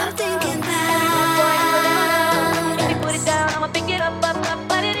Scudder. If you put it down, I'ma pick it up,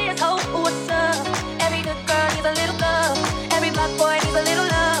 but it is hope. What's up? Every good girl needs a little love. Every black boy needs a little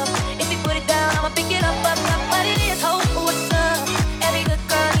love. If you put it down, I'ma pick it up, but it is hope. What's up? Every good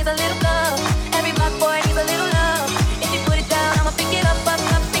girl needs a little love. Every black boy needs a little love. If you put it down, I'ma pick it up,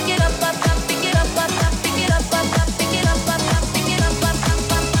 pick it up, pick it up, pick it up, pick it up, pick it up,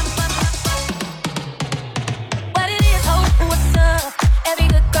 but it is hope. What's up? Every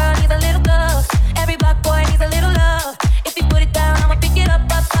good girl needs a little love. Every black boy needs a little love. If you put it down, I'ma pick it up,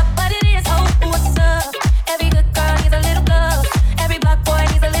 but it is hope. What's up? Every good girl needs a little love. Every black boy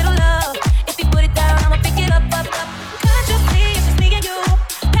needs a little love. If you put it down, I'ma pick it up, Can't you see it's just me and you?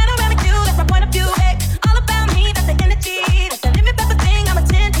 Panoramic view, that's my point of view. Hey, all about me, that's the energy. That's the limit, that's the thing. I'm a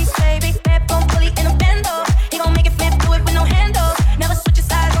 10-piece, baby. Headphone fully in a bando. He gon' make it flip, do it with no handle. Never switching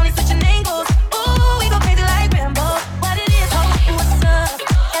sides, only switching angles. Ooh, we go crazy like Rambo. What it is, hope. What's up?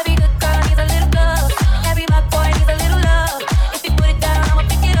 Every good girl needs a little love. Every black boy needs a little love. If you put it down, I'ma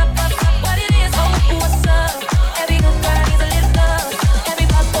pick it up, What it is, hope. What's up? Every good girl needs a little love. Every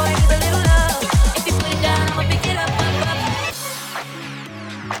black boy needs a little love. If you put it down, I'ma pick it up,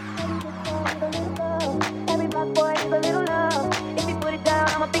 Every black boy needs a little love. If you put it down,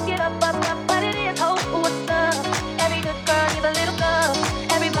 I'ma pick it up, What it is, hope. What's up? Every good girl needs a little love.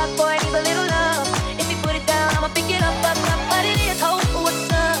 Every black boy needs a little love. If you put it down, I'ma pick it up, What it is, hope.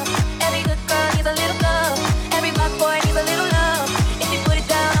 What's up? Every good girl needs a little love. Every black boy needs a little love. If you put it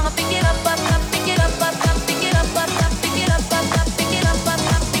down, I'ma pick it up, pick it up, pick it up, pick it up, pick it up,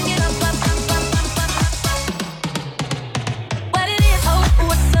 pick it up, What it is, hope.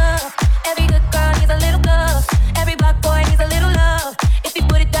 What's up? Every good girl needs a little love. Every black boy needs a little love. If you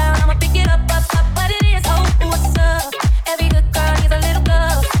put it down, I'ma pick it up, What it is, hope. What's up? Every good girl needs a little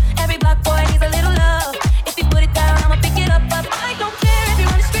love. Every black boy needs a little love. If you put it down, I'ma pick it up, I don't care if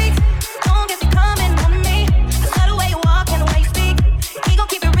you're on the streets. Long as you're coming on me. It's not the way you walk and the way you speak. He gon'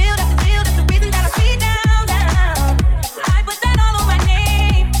 keep it real, that's the deal. That's the reason that I see down. I put that all on my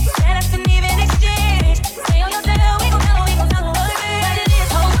name. Said I couldn't even exchange. Say all your tell, we gon' tell what it is,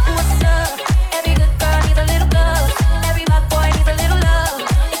 hope. What's up? Every good girl needs a little love. Every black boy needs a little love.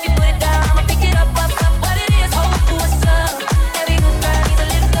 If you put it down, I'ma pick it up, What it is, hope. What's up? Every good girl needs a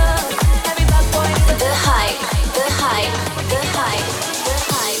little love. Every black boy needs a little love. The hype, the hype, the hype, the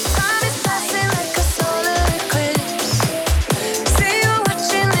hype. Time is passing like a solar eclipse. See you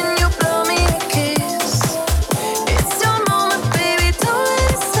watching and you blow me a kiss. It's your moment, baby, don't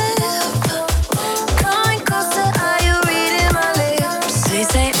let it slip. Coming closer, are you reading my lips?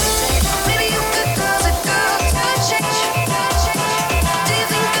 Say, maybe you could cause a girl to change. Do you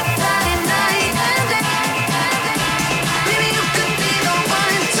think about it night and day? Maybe you could be the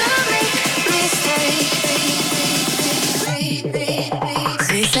one to make me stay.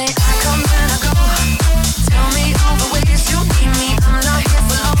 Say, I come and I go. Tell me all the ways you need me. I'm not here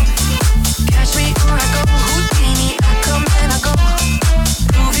for long. Catch me or I go Houdini. I come and I go.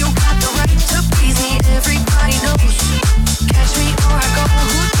 Prove you got the right to please me. Everybody knows. Catch me or I go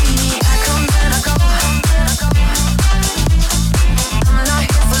Houdini. I come and I go. I'm not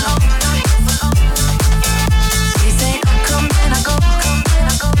here for long. Say, I come and I go.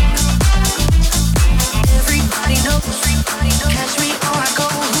 Everybody knows. Catch me or I go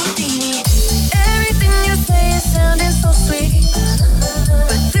Houdini. Everything you say is sounding so sweet,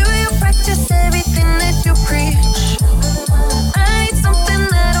 but do you practice everything that you preach? I need something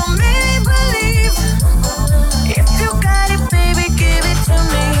that'll make me believe. If you got it, baby, give it to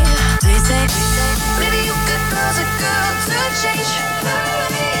me. They say, maybe you could cause a girl to change.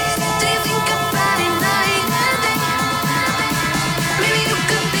 Do you think about it night and day? Maybe you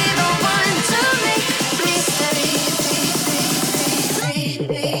could be the one to make me stay.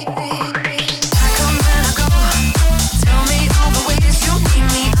 I come and I go. Tell me all the ways you need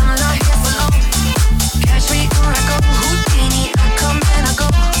me. I'm not here for long. Catch me or I go Houdini. I come and I go.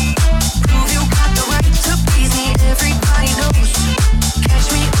 Prove you got the right to please me. Everybody knows. Catch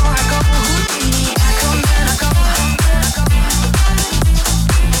me or I go Houdini. I come and I go.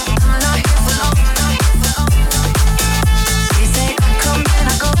 I'm not here for long. They say I come and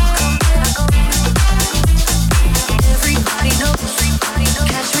I go. Everybody knows.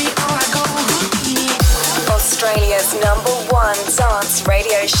 Catch me or I go Houdini. Australia's #1 dance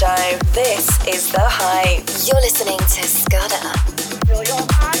radio show. This is The Hype. You're listening to Scudder.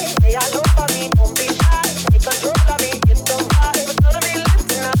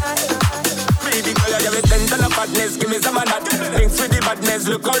 Baby girl, you have a 10 ton of fatness. Give me some of that. Things with the badness,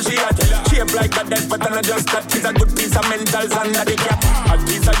 look how she at. Shape like a death, but I'm not just that. It's a good piece of mentals under the cap. A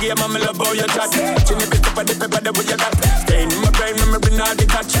piece of game, I'm love how you chat. Chinny bit up of the pepper, the way you got. Stay in my brain, memory not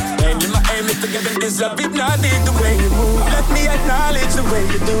detached. Mainly my aim is to get this love. If not, need the way you move. Let me acknowledge the way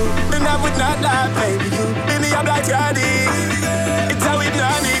you do. Then I would not lie, baby. You baby, I'm like Johnny. It's how it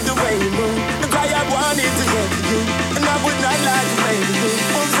not need the way you move. The cry I wanted to get to you. And I would not lie to baby. You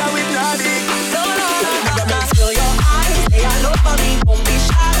moves how it not need. No, feel your eyes, say I love me, don't be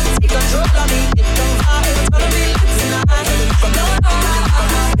shy. Take control of me, get the vibe. It's gonna be lit tonight. No,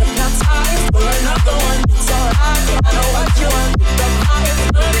 hypnotized for another one. It's alright, I know what you want. Get the vibe,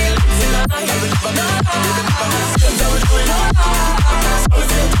 it's gonna be lit tonight. No, still doing it.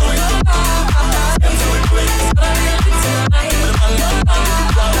 Still doing it. Still doing it. It's gonna be lit tonight.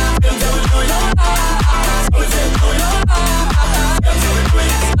 Still doing it. Still doing it. Still doing it. It's gonna be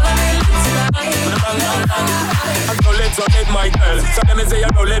lit tonight. I roll it, my girl. So let me say I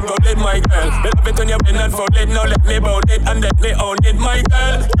roll it, my girl. Love it when you win and fold it. Now let me bout it and let me own it, my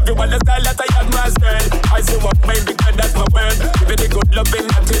girl. You want the style that I have mastered. I see what made me good, that's my word. Give it the good loving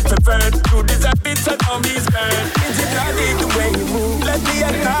that is preferred. You deserve it, so don't be scared. Is it not the way you move? Let me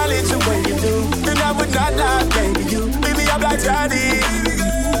acknowledge the way you do. Then I would not lie, baby. You baby, I'm like Johnny.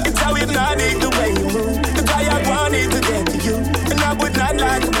 It's how hypnotic the way you move. The guy I wanted to get to you. And I would not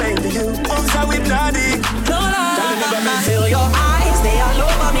lie to baby. You moves how hypnotic. Feel your eyes, they all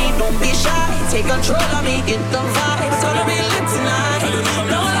over me, don't be shy. Take control of me, get the vibe. It's gonna be lit tonight.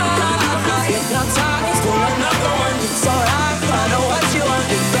 No lie, hypnotized for another one. It's alright, I know what you want.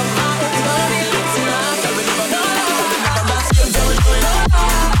 Get the vibe, it's gonna be lit tonight. No lie, still doing it.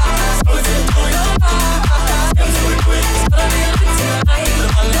 Still doing it. Still doing it. It's gonna be lit tonight.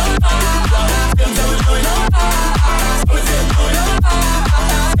 No lie, still doing it. Still doing it.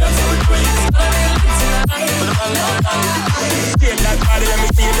 Still doing it. It's gonna be lit tonight. Take that body, let me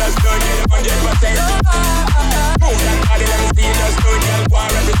see you just do it 100%. Move that body, let me see you just do it, girl, go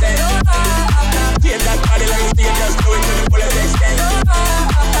and represent. Take that body, let me see you just do it to the fullest extent.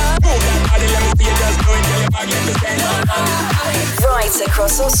 Move that body, let me see you just do it till you're magnificent. Right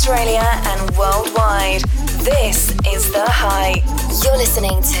across Australia and worldwide, this is The Hype. You're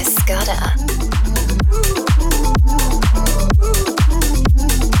listening to Scudder.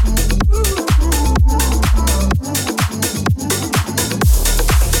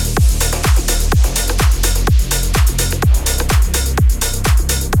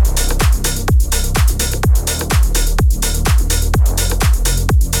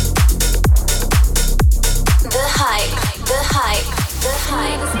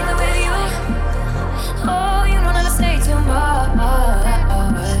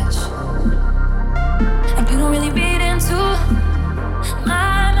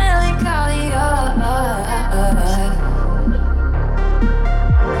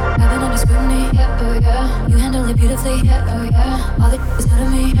 Beautifully, yeah, oh yeah. All the is out of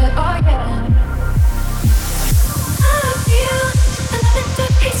me, yeah, oh yeah. I feel another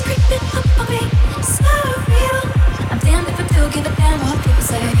taste creeping up on me. So real. I'm damned if I do give a damn what people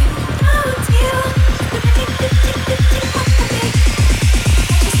say. No deal.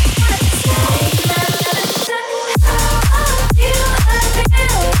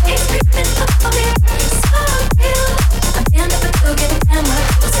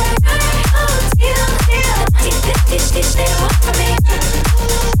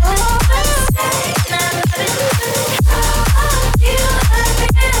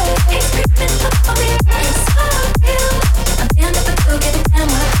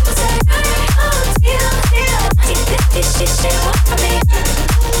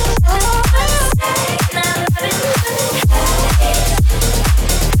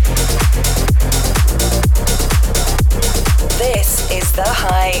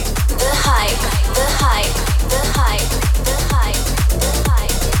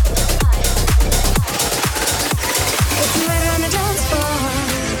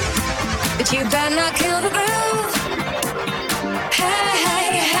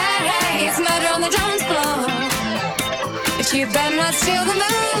 You better not steal the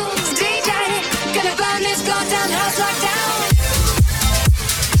moves, DJ. Gonna burn this goddamn house like down.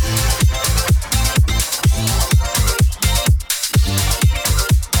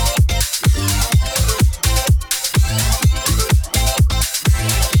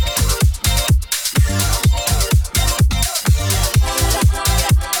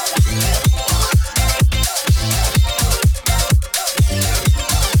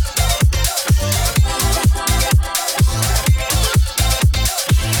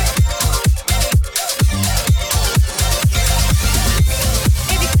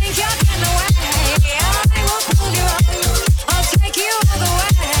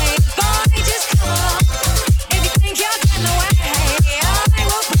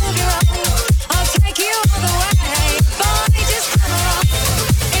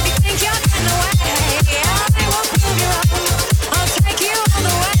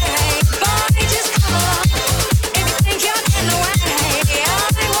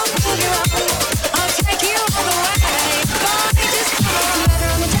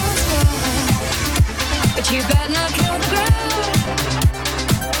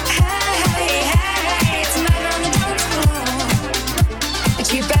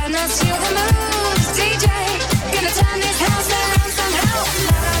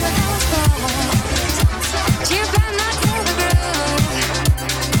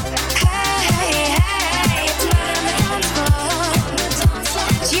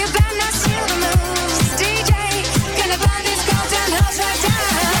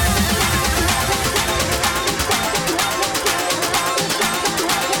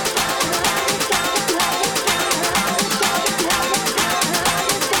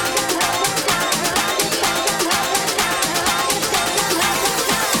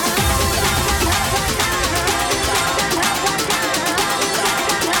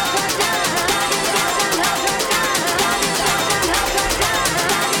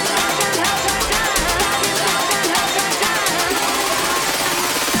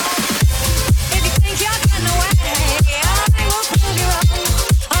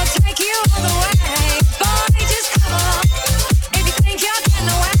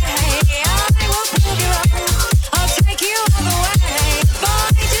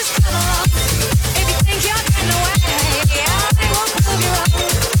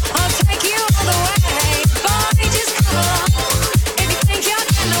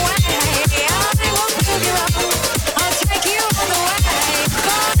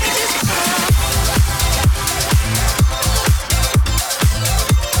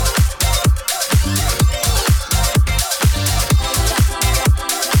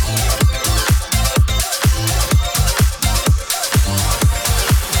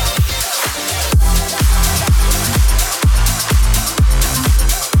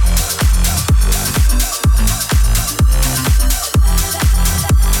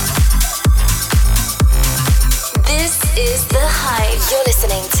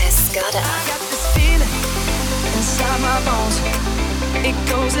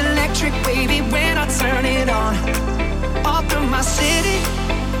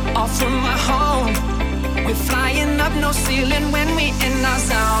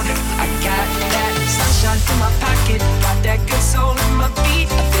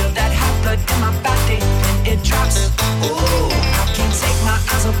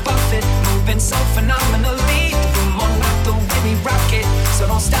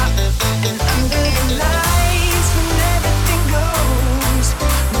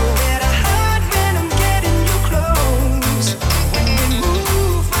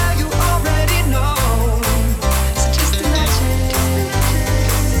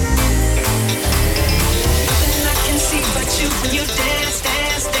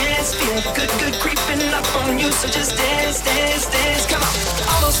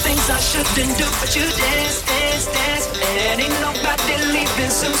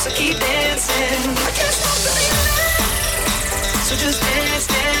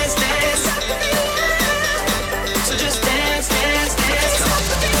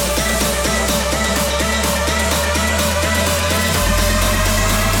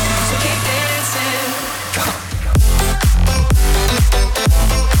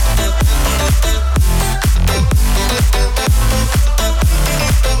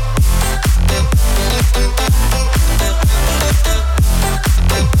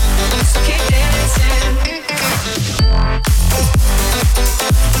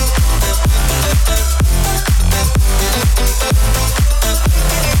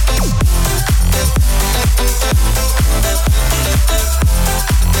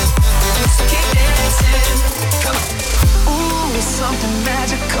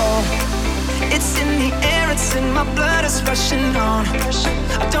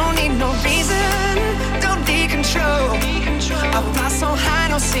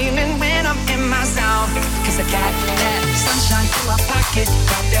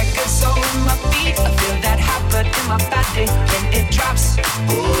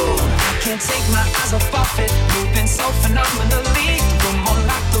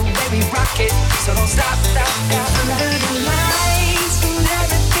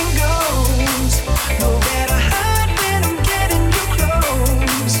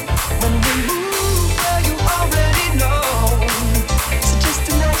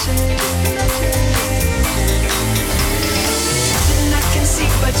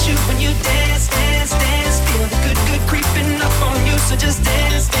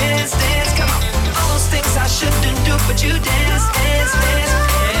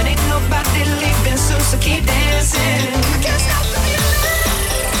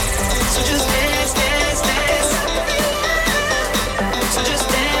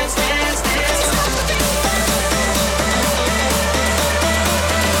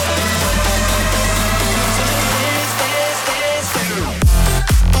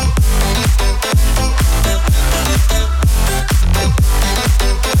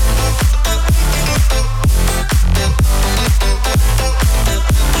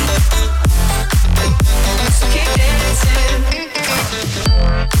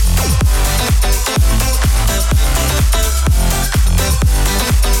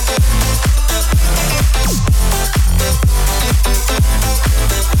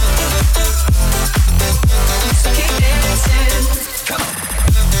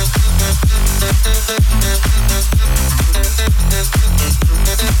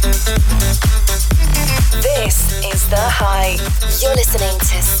 High. You're listening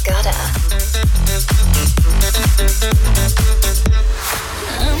to Scudder.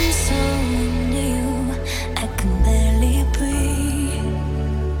 I'm so into you, I can barely breathe.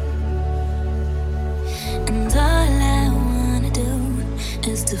 And all I wanna do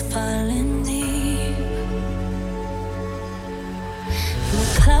is to fall in deep.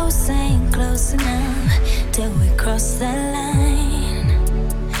 We're close, ain't close enough till we cross the line.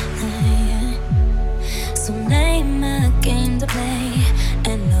 So name a game to play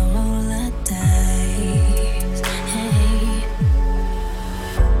and I'll roll the dice. Hey.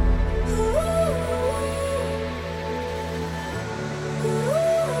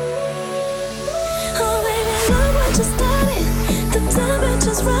 Oh baby, look what you started. The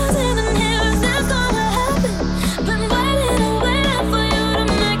temperature's rising and everything's gonna happen. Been waiting and waiting for you to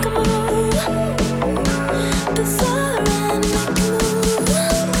make a move. Before I make a move.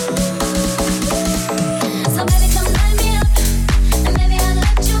 So baby, come light me up, and baby I'll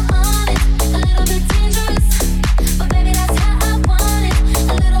let you on it. A little bit dangerous, but baby that's how I want it.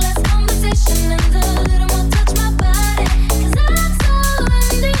 A little less conversation and a little more touch my body. 'Cause I'm so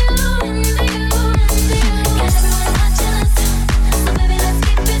into you, into you, into you. Got everyone watching us, so baby let's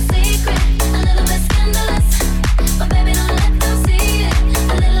keep it secret. A little bit scandalous, but baby don't let them see it.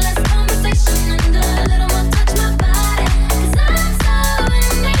 A little less conversation and a little more touch my body. 'Cause I'm so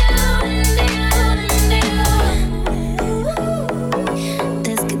into you, into you, into you.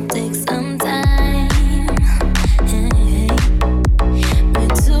 This could take some time. Hey,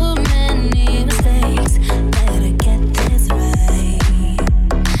 with too many mistakes, better get this right,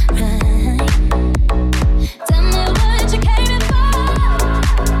 right. Tell me what you came in for,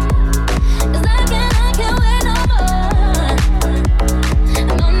 'cause I can't wait no more. I'm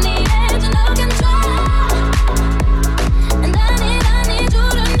on the edge of no control, and I need you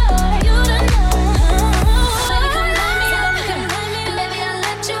to know, you to know. Baby, come light me up, and baby I'll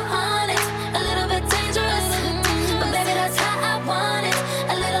let you on it. A little bit dangerous, but baby that's how I want it.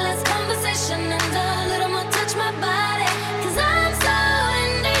 A little less conversation and a little more touch my body. 'Cause I'm so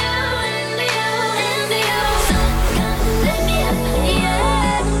into you, into you, into you. So come light me up,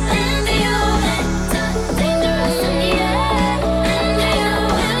 yeah, into you. So dangerous, yeah, into you.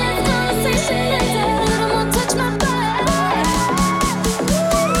 Less conversation and a little more touch my body.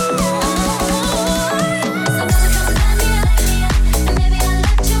 So baby, come light me up, and baby I'll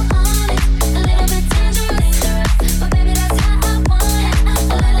let you on it. A little bit dangerous, but baby that's how I want it.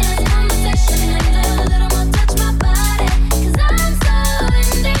 A little less conversation and a little more touch my body. 'Cause I'm so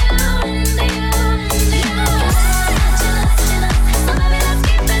into you, into you, into you. So baby let's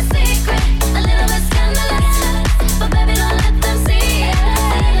keep it secret. A little bit scandalous, but baby don't let them see it.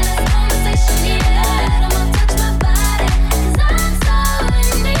 A little less conversation, yeah, a little more touch my body. 'Cause I'm so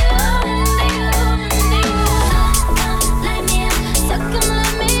into you, into you, into you. Light me up, so come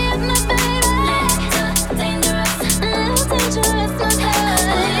light me up, my baby. So dangerous, a little dangerous, my girl.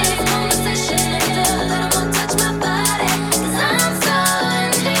 A little less conversation and a little more touch my body. 'Cause I'm so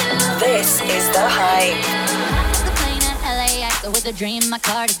into you. This is The Hype. The plane at LAX with a dream, my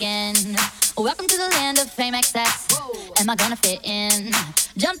cardigan. Welcome to the land of fame excess. Am I gonna fit in?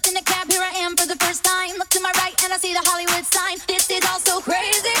 Jumped in the cab, here I am for the first time. Look to my right and I see the Hollywood sign. This is all so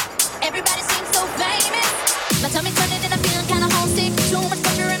crazy. Everybody seems so famous. My tummy turned and I'm feeling kinda homesick. Too much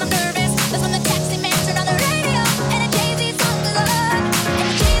pressure and I'm nervous. That's when the taxi man turned on the radio and a Jay-Z song was on. And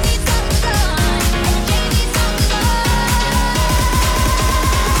a Jay-Z song was on. And a Jay-Z song was on.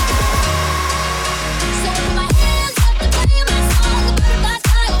 So I put my hands up to play my song, the butterflies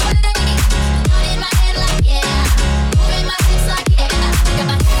fly away. Nodding my head like yeah, moving my hips like yeah. Got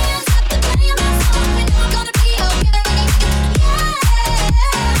my hands up to play my song, we know I'm gonna be okay. Yeah,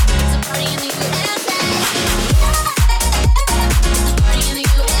 it's a party in the USA. It's a party in the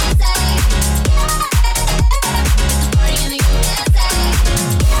USA. It's a party in the USA.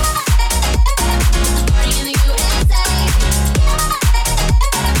 It's a party in the USA.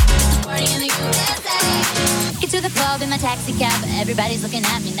 It's a party in the USA. Get to the club in my taxi cab, everybody's looking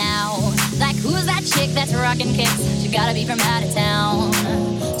at me now. Like, who's that chick that's rocking kicks? She gotta be from out of town.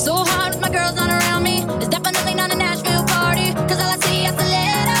 So hard with my girls not around me. It's definitely not a Nashville party. 'Cause all I see is the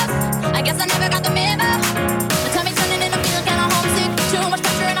letters. I guess I never got the memo. My tummy's turning and I'm feeling kinda homesick. Too much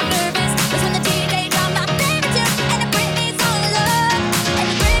pressure and I'm nervous. That's when the DJ dropped my favorite tune. And the Britney song was on. And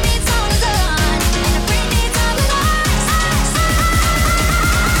the Britney song was on. And the Britney song was on.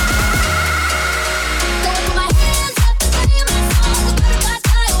 So I put my hands up to play my song, the butterflies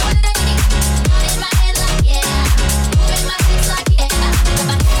fly away. Nodding my head like yeah, moving my hips like yeah. Got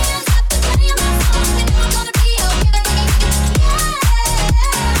my hands up to play my song, we know I'm gonna be okay. Yeah.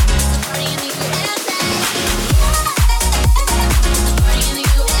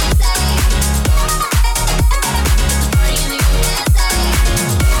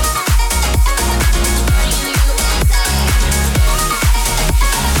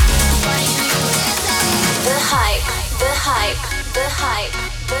 hype.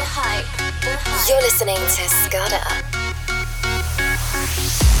 The hype. The hype. You're listening to Scudder.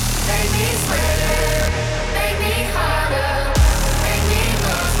 Make me sweater, make me harder, make me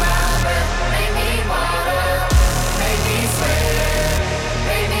lose my breath, make me water, make me sweater,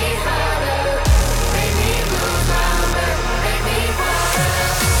 make me harder, make me lose my breath, make me water,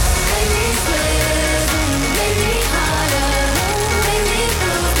 make me sweater, make me harder, make me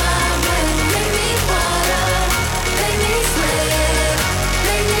lose my breath, make me water, make me sweater,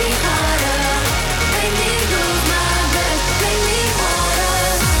 make me harder, make me lose my breath, make me water.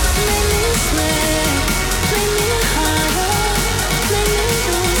 Make me sweat, make me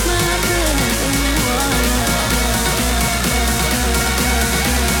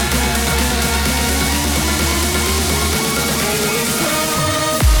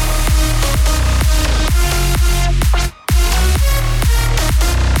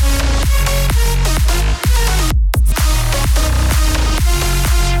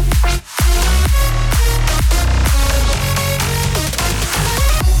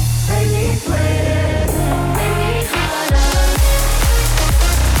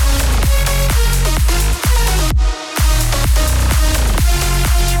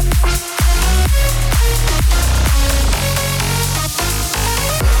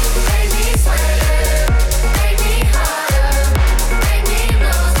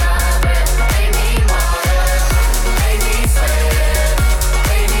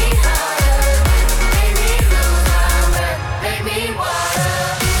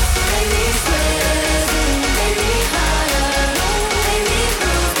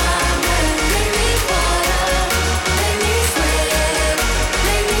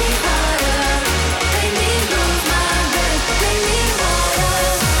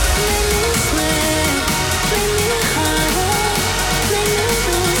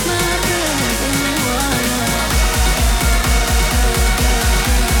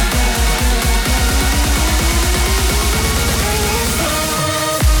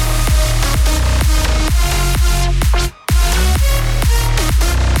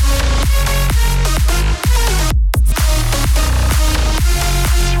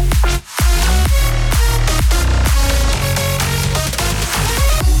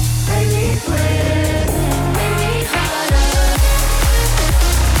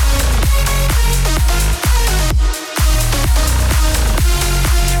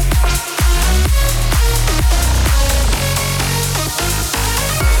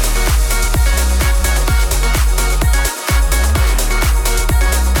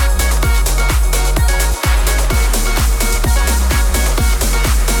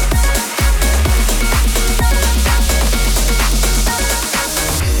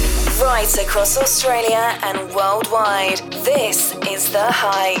across Australia and worldwide. This is The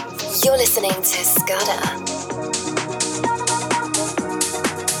Hype. You're listening to Scudder.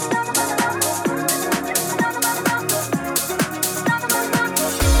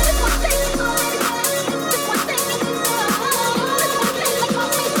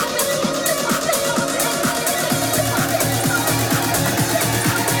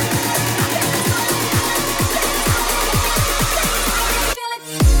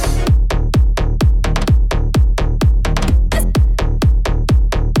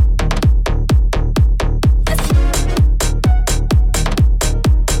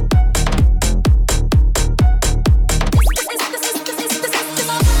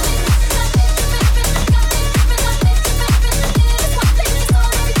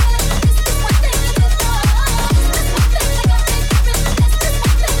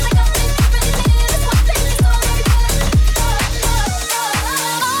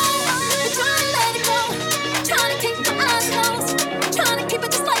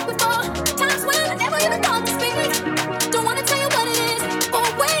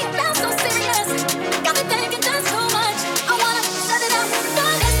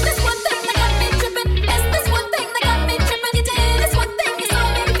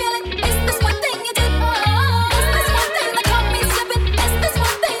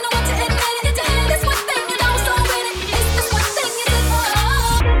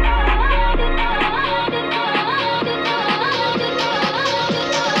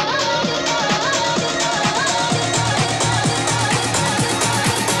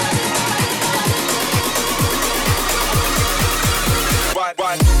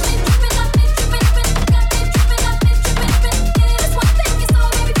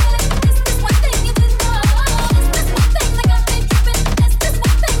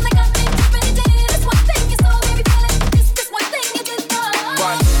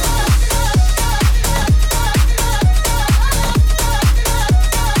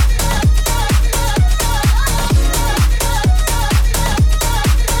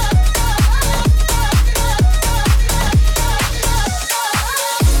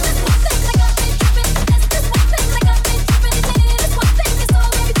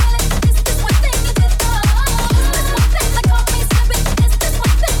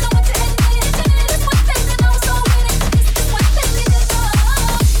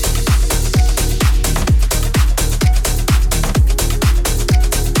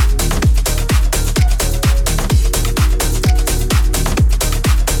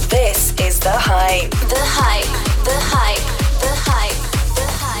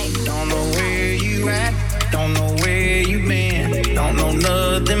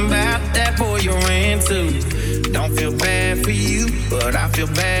 too. Don't feel bad for you, but I feel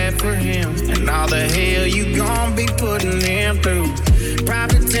bad for him. And all the hell you gon' be putting him through.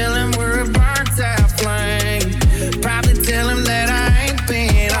 Probably tell him we're a burnt out flame. Probably tell him that I ain't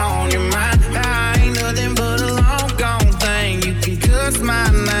been on your mind. I ain't nothing but a long gone thing. You can cuss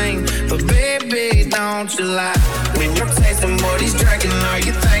my name, but baby, don't you lie. When you're tasting what he's drinking, are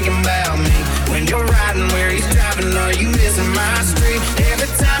you thinking about me? When you're riding where he's driving, are you missing my street?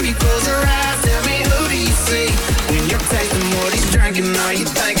 Every time you close your eyes, tell me who do you see? When you're tasting what he's drinking, are you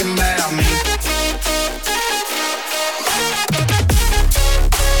thinking about me?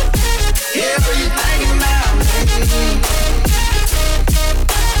 Yeah, are you thinking about me?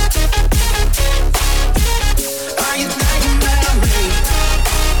 Are you thinking about me?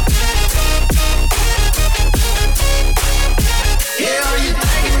 Yeah, are you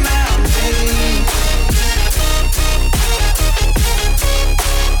thinking about me?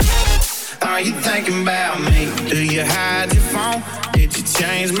 Are you thinking about me? Do you hide your phone? Did you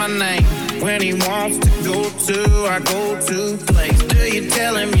change my name? When he wants to go to, I go to place. Do you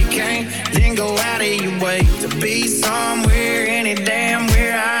tell him you can't? Then go out of your way to be somewhere, any damn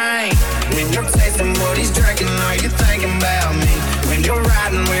where I ain't. When you're tasting what he's drinking, are you thinking about me? When you're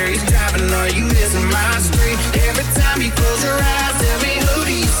riding where he's driving, are you missing my street? Every time you close your eyes, tell me who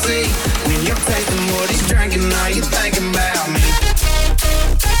do you see? When you're tasting what he's drinking, are you thinking about me?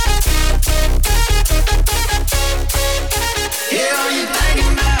 Yeah, are you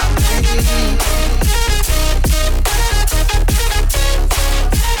thinking about me?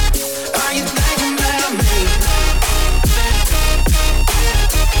 Are you thinking about me?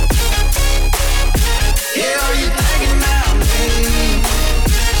 Yeah, are you thinking about me?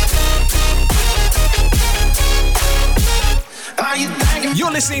 Are you thinking?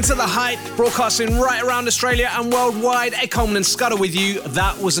 You're listening to The Hype, broadcasting right around Australia and worldwide. Ed Coleman and Scudder with you.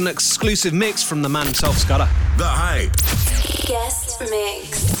 That was an exclusive mix from the man himself, Scudder. The Hype. Guest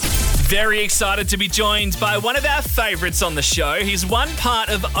mix. Very excited to be joined by one of our favourites on the show. He's one part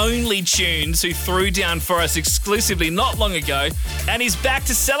of Only Tunes, who threw down for us exclusively not long ago, and he's back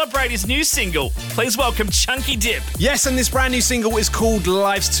to celebrate his new single. Please welcome Chunky Dip. Yes, and this brand new single is called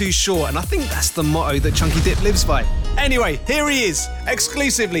Life's Too Short, and I think that's the motto that Chunky Dip lives by. Anyway, here he is,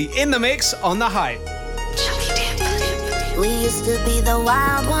 exclusively in the mix on The Hype. We used to be the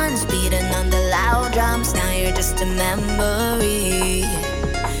wild ones, beating on the loud drums. Now you're just a memory.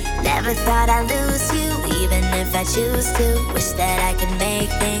 Never thought I'd lose you, even if I choose to. Wish that I could make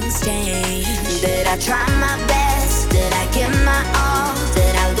things change. Did I try my best? Did I give my all?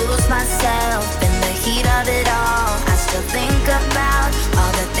 Did I lose myself in the heat of it all? I still think about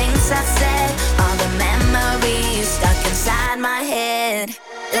all the things I said, all the memories stuck inside my head.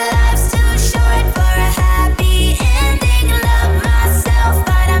 Life's too short for a happy ending. Love myself,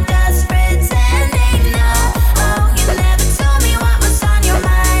 but I'm just pretending. No, oh, you never told me what was on your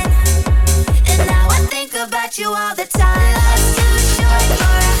mind, and now I think about you all the time. Life's too short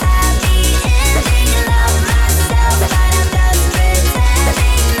for a happy ending. Love myself, but I'm just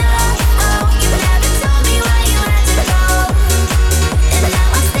pretending. No, oh, you never told me why you had to go, and now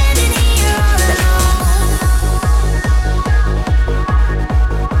I'm standing here all alone.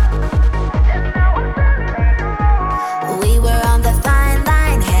 We were on the fine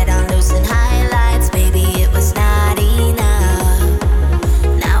line, head on loose and highlights. Maybe it was not enough.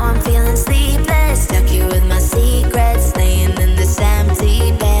 Now I'm feeling sleepless, stuck here with my secrets, laying in this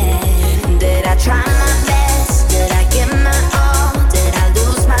empty bed. Did I try my best? Did I give my all? Did I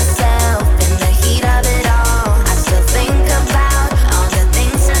lose myself in the heat of it all? I still think about all the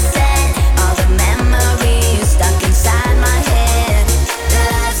things I said, all the memories stuck inside my head.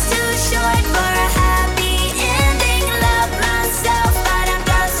 Life's too short for a happy ending. Love myself, but I'm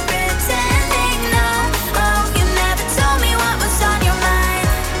just pretending. No, oh, you never told me what was on your mind,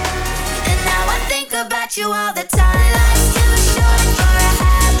 and now I think about you all the time. Life's too short for a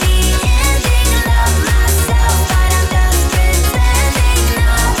happy ending. Love myself, but I'm just pretending.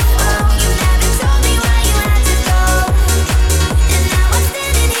 No, oh, you never told me why you had to go, and now I'm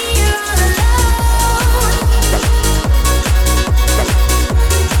standing here all alone.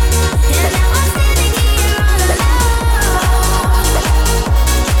 And now I'm standing here all alone.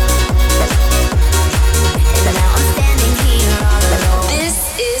 And now I'm standing here all alone. This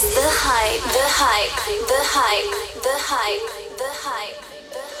is The Hype, The Hype, The Hype, The Hype, The Hype,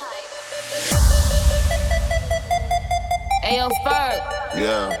 The Hype. Ayo, Ferg.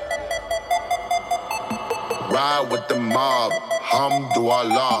 Yeah. Ride with the mob,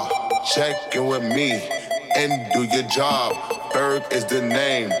 Hamdulillah. Check in with me and do your job. Berg is the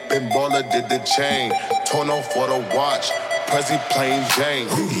name. Ben Baller did the chain. Tono for the watch. Prezi plain Jane.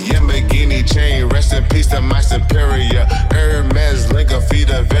 Yamagini chain, rest in peace to my superior. Hermes link a feed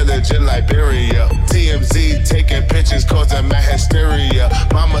a village in Liberia. TMZ taking pictures causing my hysteria.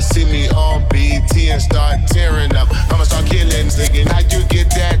 Mama see me on BT and start tearing up. I'ma start killing, thinking how you get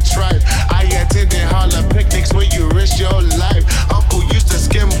that tripe. I attended Harlem picnics where you risk your life. Uncle used to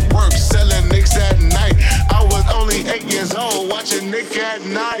skim work, selling nicks at night. I was only 8 years old, watching Nick at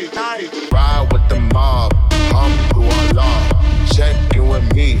night. Ride with the mob, through Allah. Check in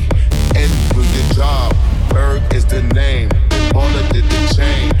with me, and do your job. Berg is the name, Baller did the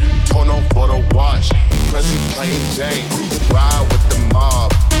chain. Tono for the watch, Prezi plain Jane. Ride with the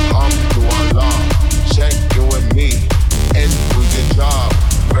mob, through Allah. Check in with me, and do your job.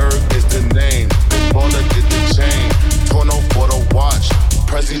 Berg is the name, Baller did the chain. Tono for the watch,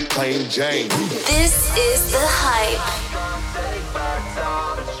 Prezi plain Jane. This is the hype.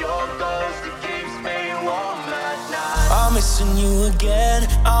 I'm missing you again.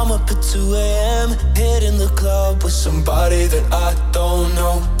 I'm up at 2 a.m. hitting the club with somebody that I don't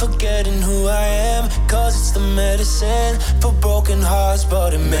know. Forgetting who I am, cause it's the medicine for broken hearts,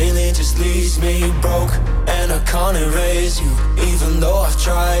 but it mainly just leaves me broke. And I can't erase you, even though I've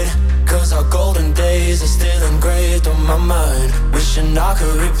tried, cause our golden days are still engraved on my mind. Wishing I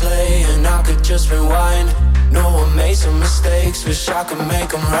could replay and I could just rewind. No, I made some mistakes, wish I could make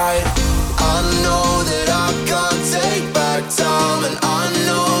them right. I know that I can't take back time, and I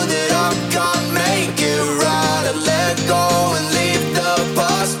know that I can't make it right. I let go and leave the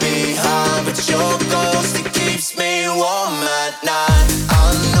past behind, but your ghost, it keeps me warm at night.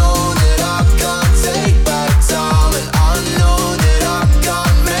 I know that I can't take back time, and I know that I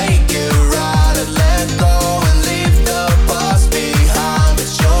can't make it right. I let go and leave the past behind, but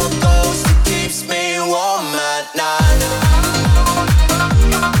your ghost, it keeps me warm at night.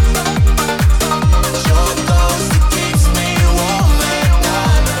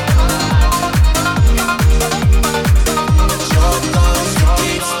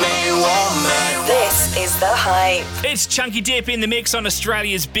 It's Chunky Dip in the mix on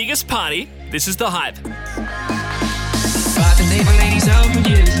Australia's biggest party. This is The Hype. About to leave my ladies out for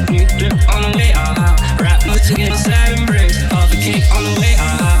years. New drip on the way, Rap notes to get 7 bricks. Half a cake on the way,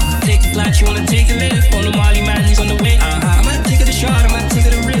 Take a flight, you wanna take a lift. On the Molly man, he's on the way, I might take it a shot, I might take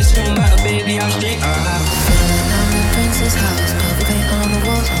it a risk. Don't matter, baby, I'm straight, I'm in Prince's house, purple paint on the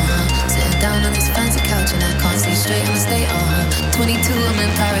walls, Sitting down on this fancy couch and I can't see straight, I'ma stay, 22, I'm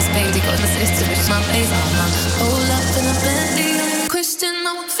in Paris, baby, got my sister, it's my face, Hold up in a Bentley, I'm a Christian,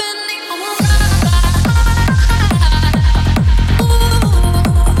 I'm a Fendi, I'm a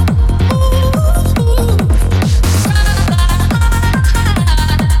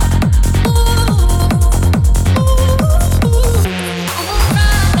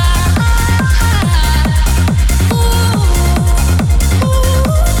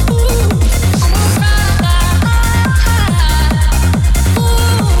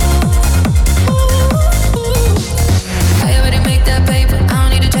I already made that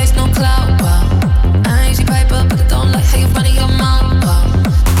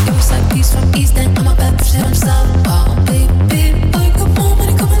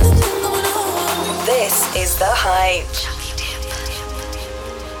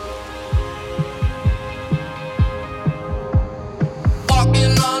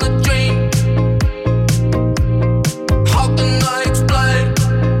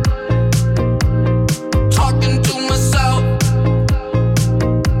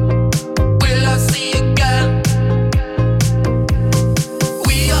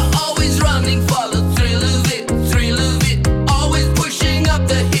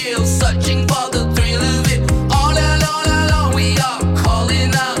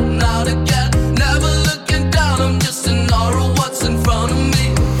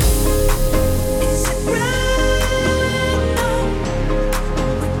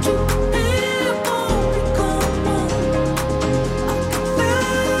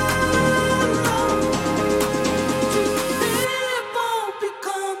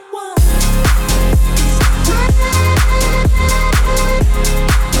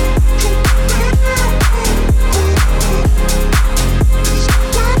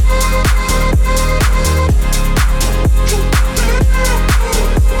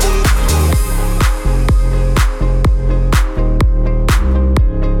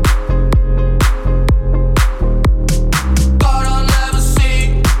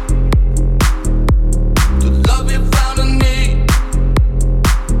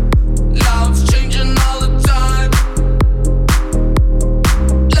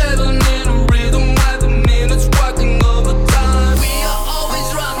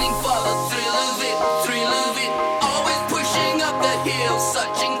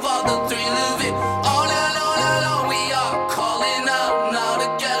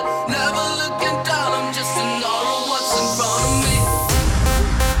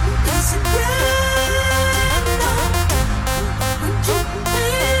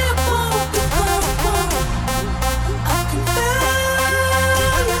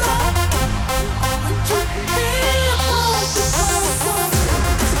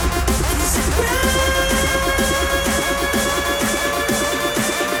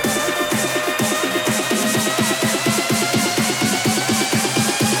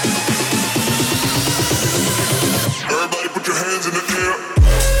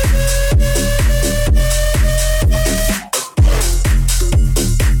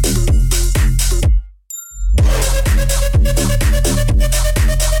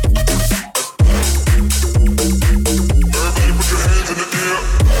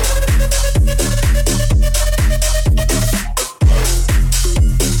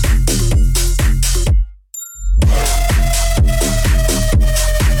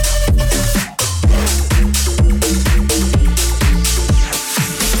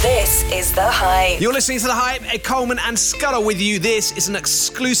listening to The Hype. Ed Coleman and Scudder with you. This is an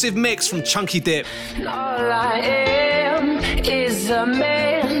exclusive mix from Chunky Dip. All I am is a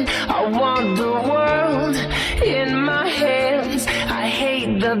man. I want the world in my hands. I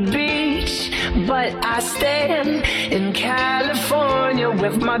hate the beach, but I stand in California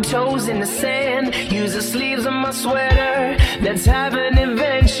with my toes in the sand. Use the sleeves of my sweater. Let's have an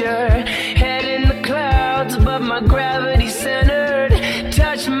adventure. Head in the clouds, but my gravity centered.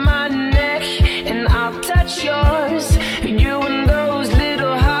 Touch my neck and I'll touch yours. You and those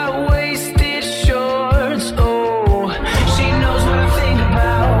little high-waisted shorts. Oh, she knows what I think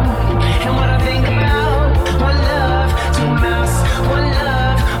about and what I think about. One love, two mouths. One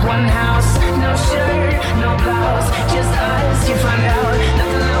love, one house. No shirt, no blouse, just us. You find out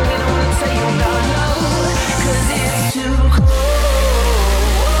nothing that we don't wanna tell you about. No, 'cause it's too cold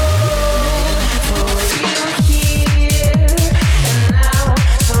for you here and now.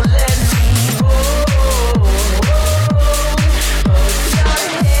 So let me hold your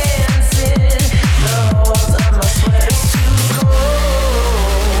hands in the holes of my sweater. It's too cold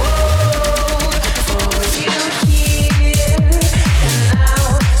for you here and now.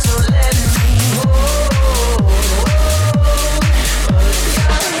 So let me hold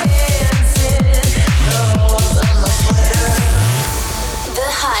your hands in the holes of my sweater. The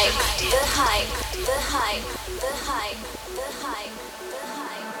Hype, The Hype, The Hype, The Hype, The Hype, The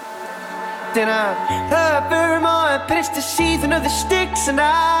Hype. Then I love her mom, finished the season of the sticks, and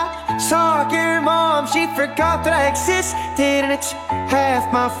I saw your mom, she forgot that I existed, and it's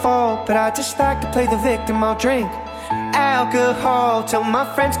half my fault, but I just like to play the victim. I'll drink alcohol till my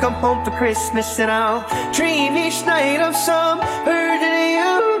friends come home for Christmas, and I'll dream each night of some version of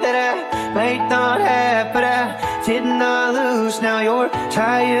you that I might not have, but I did not lose. Now your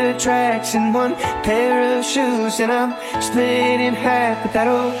tire tracks in one pair of shoes, and I'm split in half, but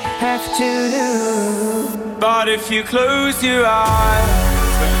that'll have to do. But if you close your eyes,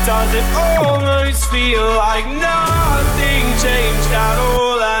 does it almost feel like nothing changed at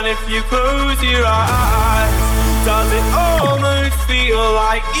all? And if you close your eyes, does it almost feel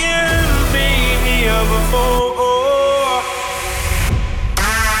like you've been here before?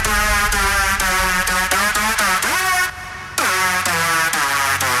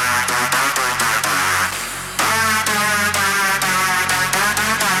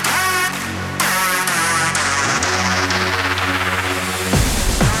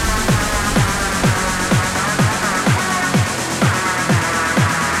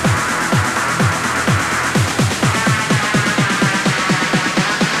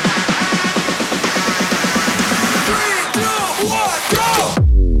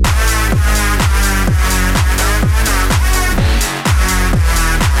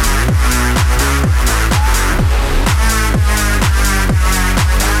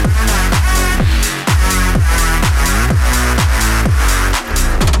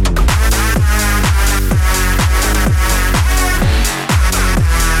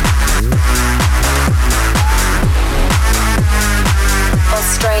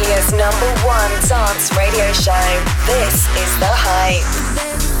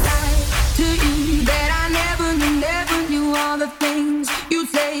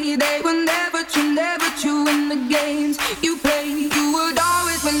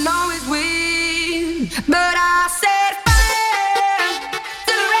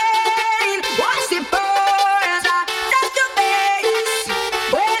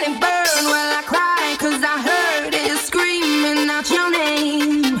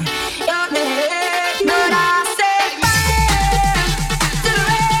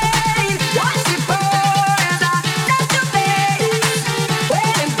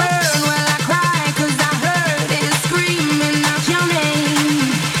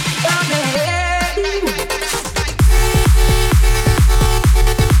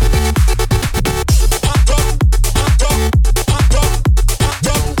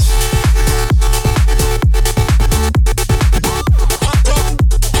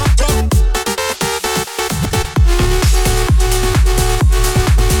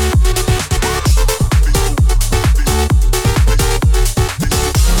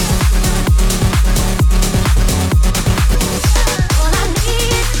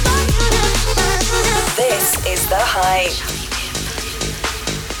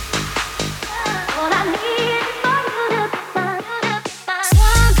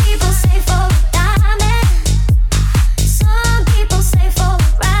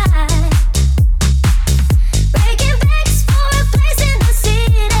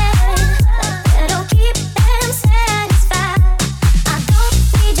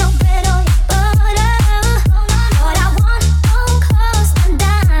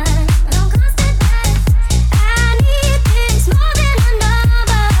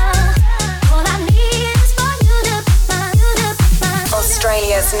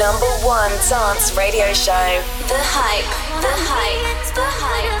 Australia's #1 dance radio show. The Hype. The Hype. The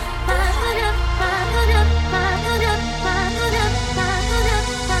Hype.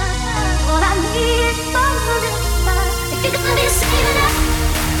 All I need is if you can just save it up,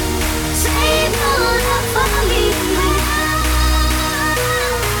 save it up for me.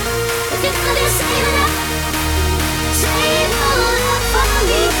 If you can just save it up, save it up for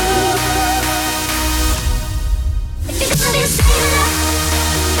me. If you can just save it up,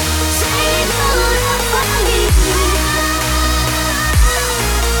 save it up for me.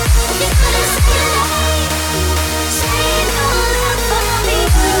 If you can just save it up, save it up for me.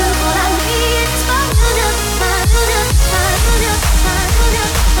 All I need is for you to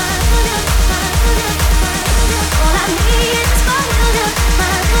all I need is for you to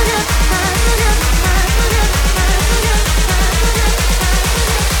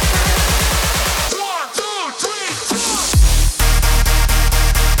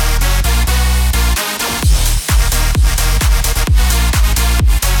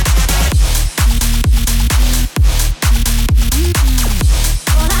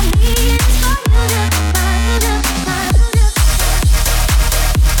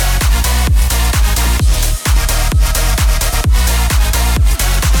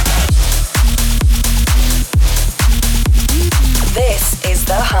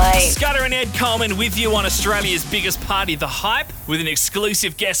Scudder and Ed Coleman with you on Australia's biggest party, The Hype, with an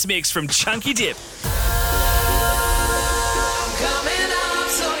exclusive guest mix from Chunky Dip. I'm coming up,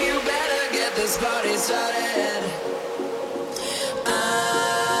 so you better get this party started.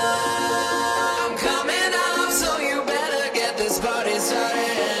 I'm coming up, so you better get this party started.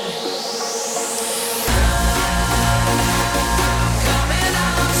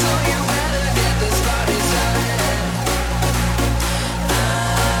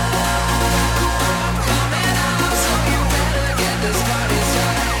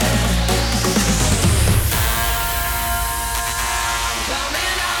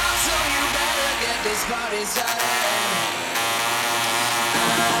 Party started.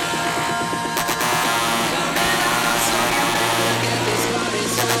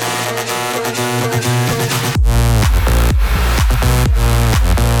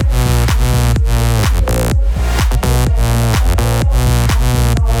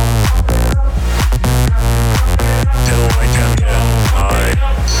 Till I can get my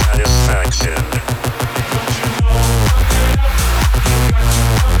satisfaction.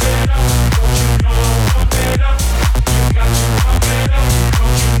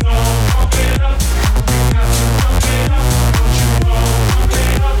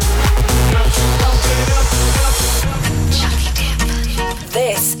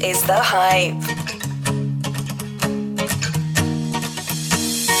 This is The Hype.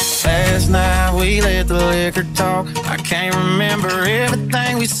 Last night we let the liquor talk. I can't remember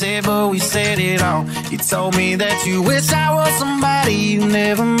everything we said, but we said it all. You told me that you wish I was somebody you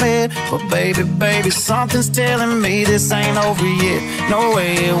never met. But baby, something's telling me this ain't over yet. No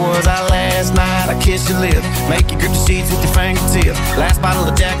way it was our last night. I kissed your lips, make you grip the sheets with your fingertips. Last bottle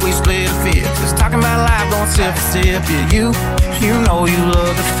of Jack, we split a fifth. Just talking about life, going sip for sip. Yeah, you know you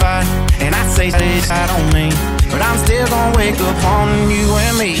love to fight, and I say this, I don't mean, but I'm still gonna wake up on you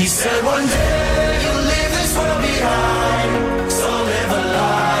and me. He said one day you'll leave this world behind, so live a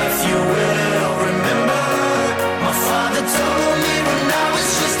life you will remember. My father told me when I was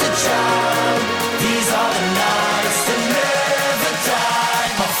just a child, these are the nights that never die.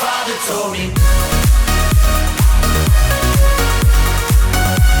 My father told me.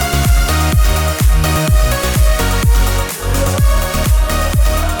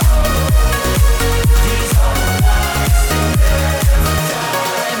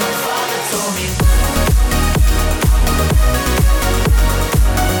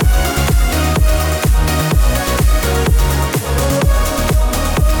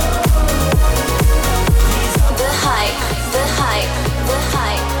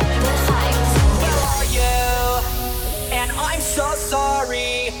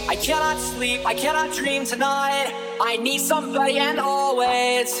 I cannot dream tonight. I need somebody and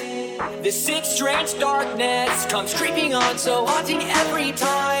always. This sick, strange darkness comes creeping on, so haunting every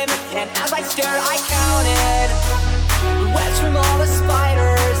time. And as I stared, I counted webs from all the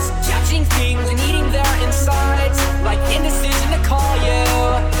spiders, catching things and eating their insides, like indecision to call you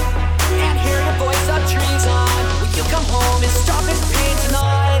and hear the voice of treason. Will you come home and stop this pain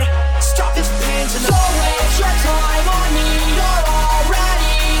tonight? Stop this pain tonight. Don't waste your time on me. You're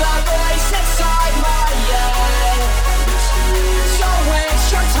already a voice inside my head. Don't waste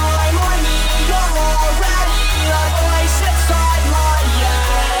your time on me. You're already a voice inside my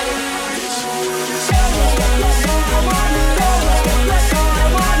head. Don't waste your time on me.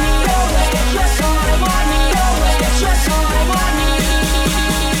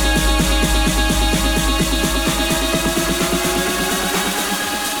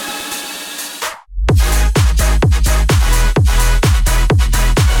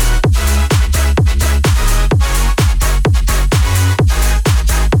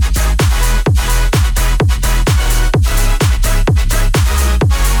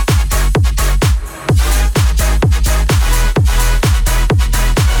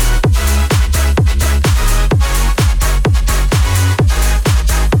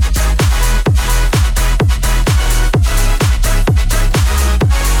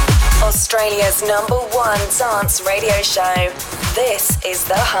 Australia's #1 dance radio show. This is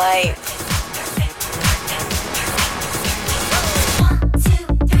The Hype.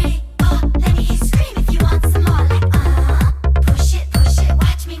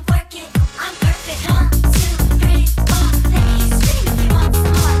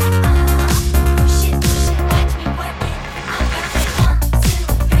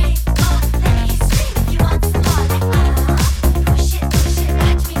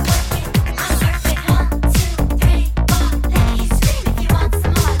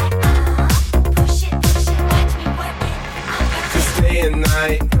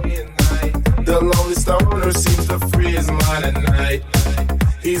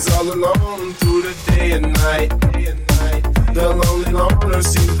 He's all alone through the day and night. The lonely loner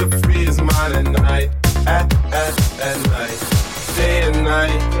seems to free his mind at night. At night. Day and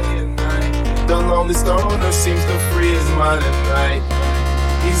night. The lonely stoner seems to free his mind at night.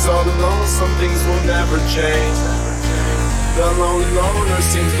 He's all alone, some things will never change. The lonely loner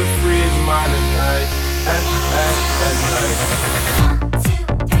seems to free his mind at night. At night.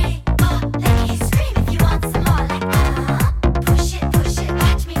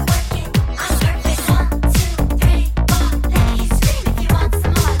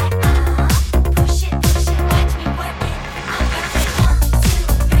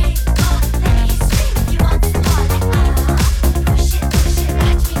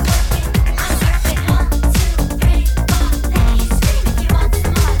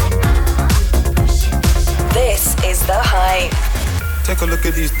 Take a look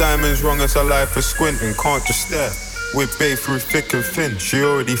at these diamonds, wrong as her life is squinting, can't just stare. We're bathed through thick and thin, she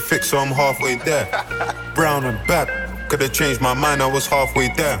already fixed so I'm halfway there. Brown and back, could've changed my mind, I was halfway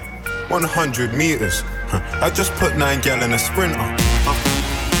there. 100 meters, I just put 9 gal in a sprinter.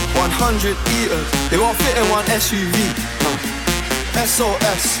 100 eaters, they won't fit in one SUV.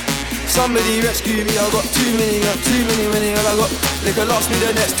 SOS, somebody rescue me, I got too many, and I got, they could last me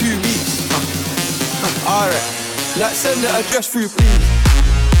the next 2 weeks. Alright, like send the address through please.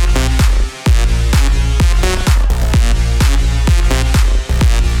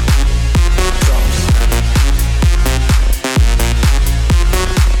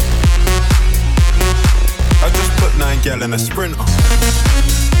 I just put 9 gal in a sprinter.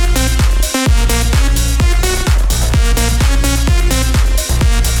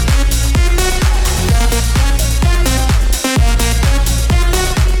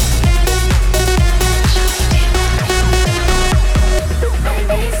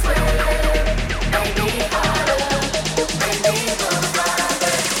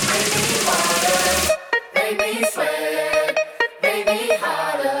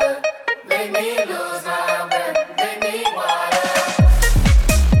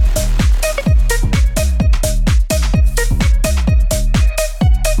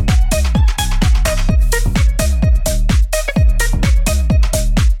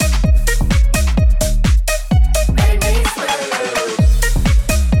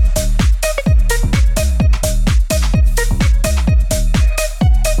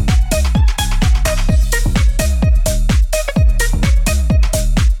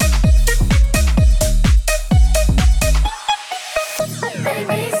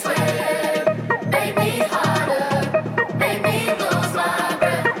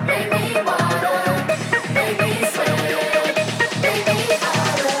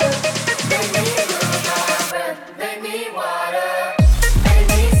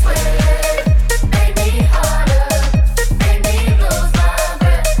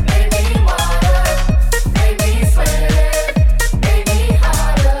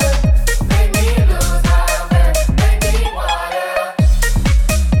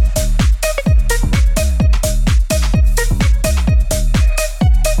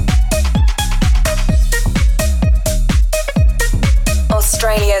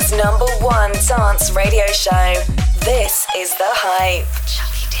 Australia's #1 dance radio show. This is The Hype.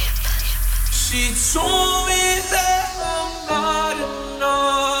 She told me that I'm not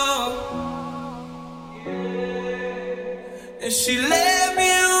enough, and she left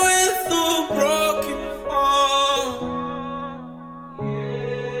me with a broken heart.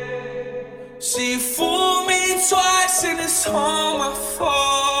 She fooled me twice and it's all my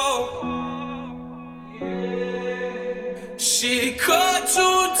fault. She cut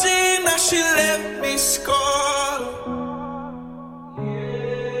too deep, now she left me scarred.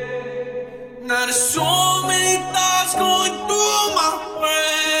 Now there's so many thoughts going through my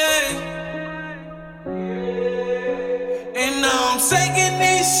brain, and now I'm taking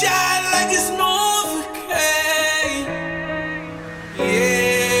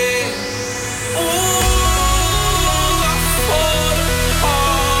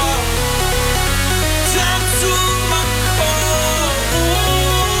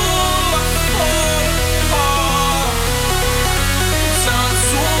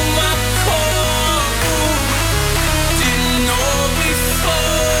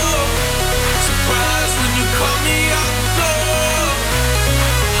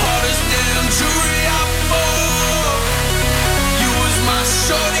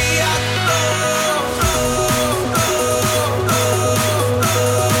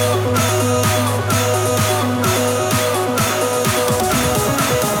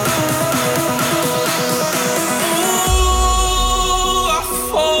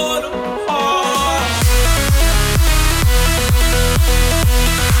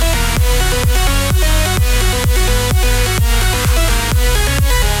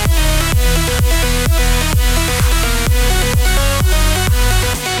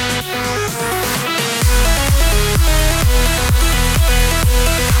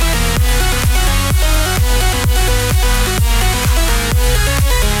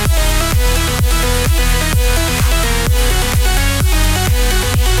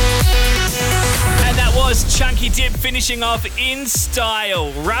Dip finishing off in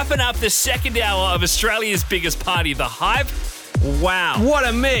style, wrapping up the second hour of Australia's biggest party, The Hype. Wow. What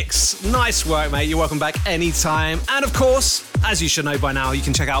a mix. Nice work, mate. You're welcome back anytime. And of course, as you should know by now, you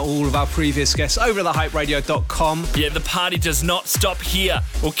can check out all of our previous guests over at thehyperadio.com. Yeah, the party does not stop here.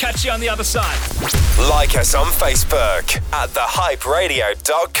 We'll catch you on the other side. Like us on Facebook at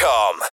thehyperadio.com.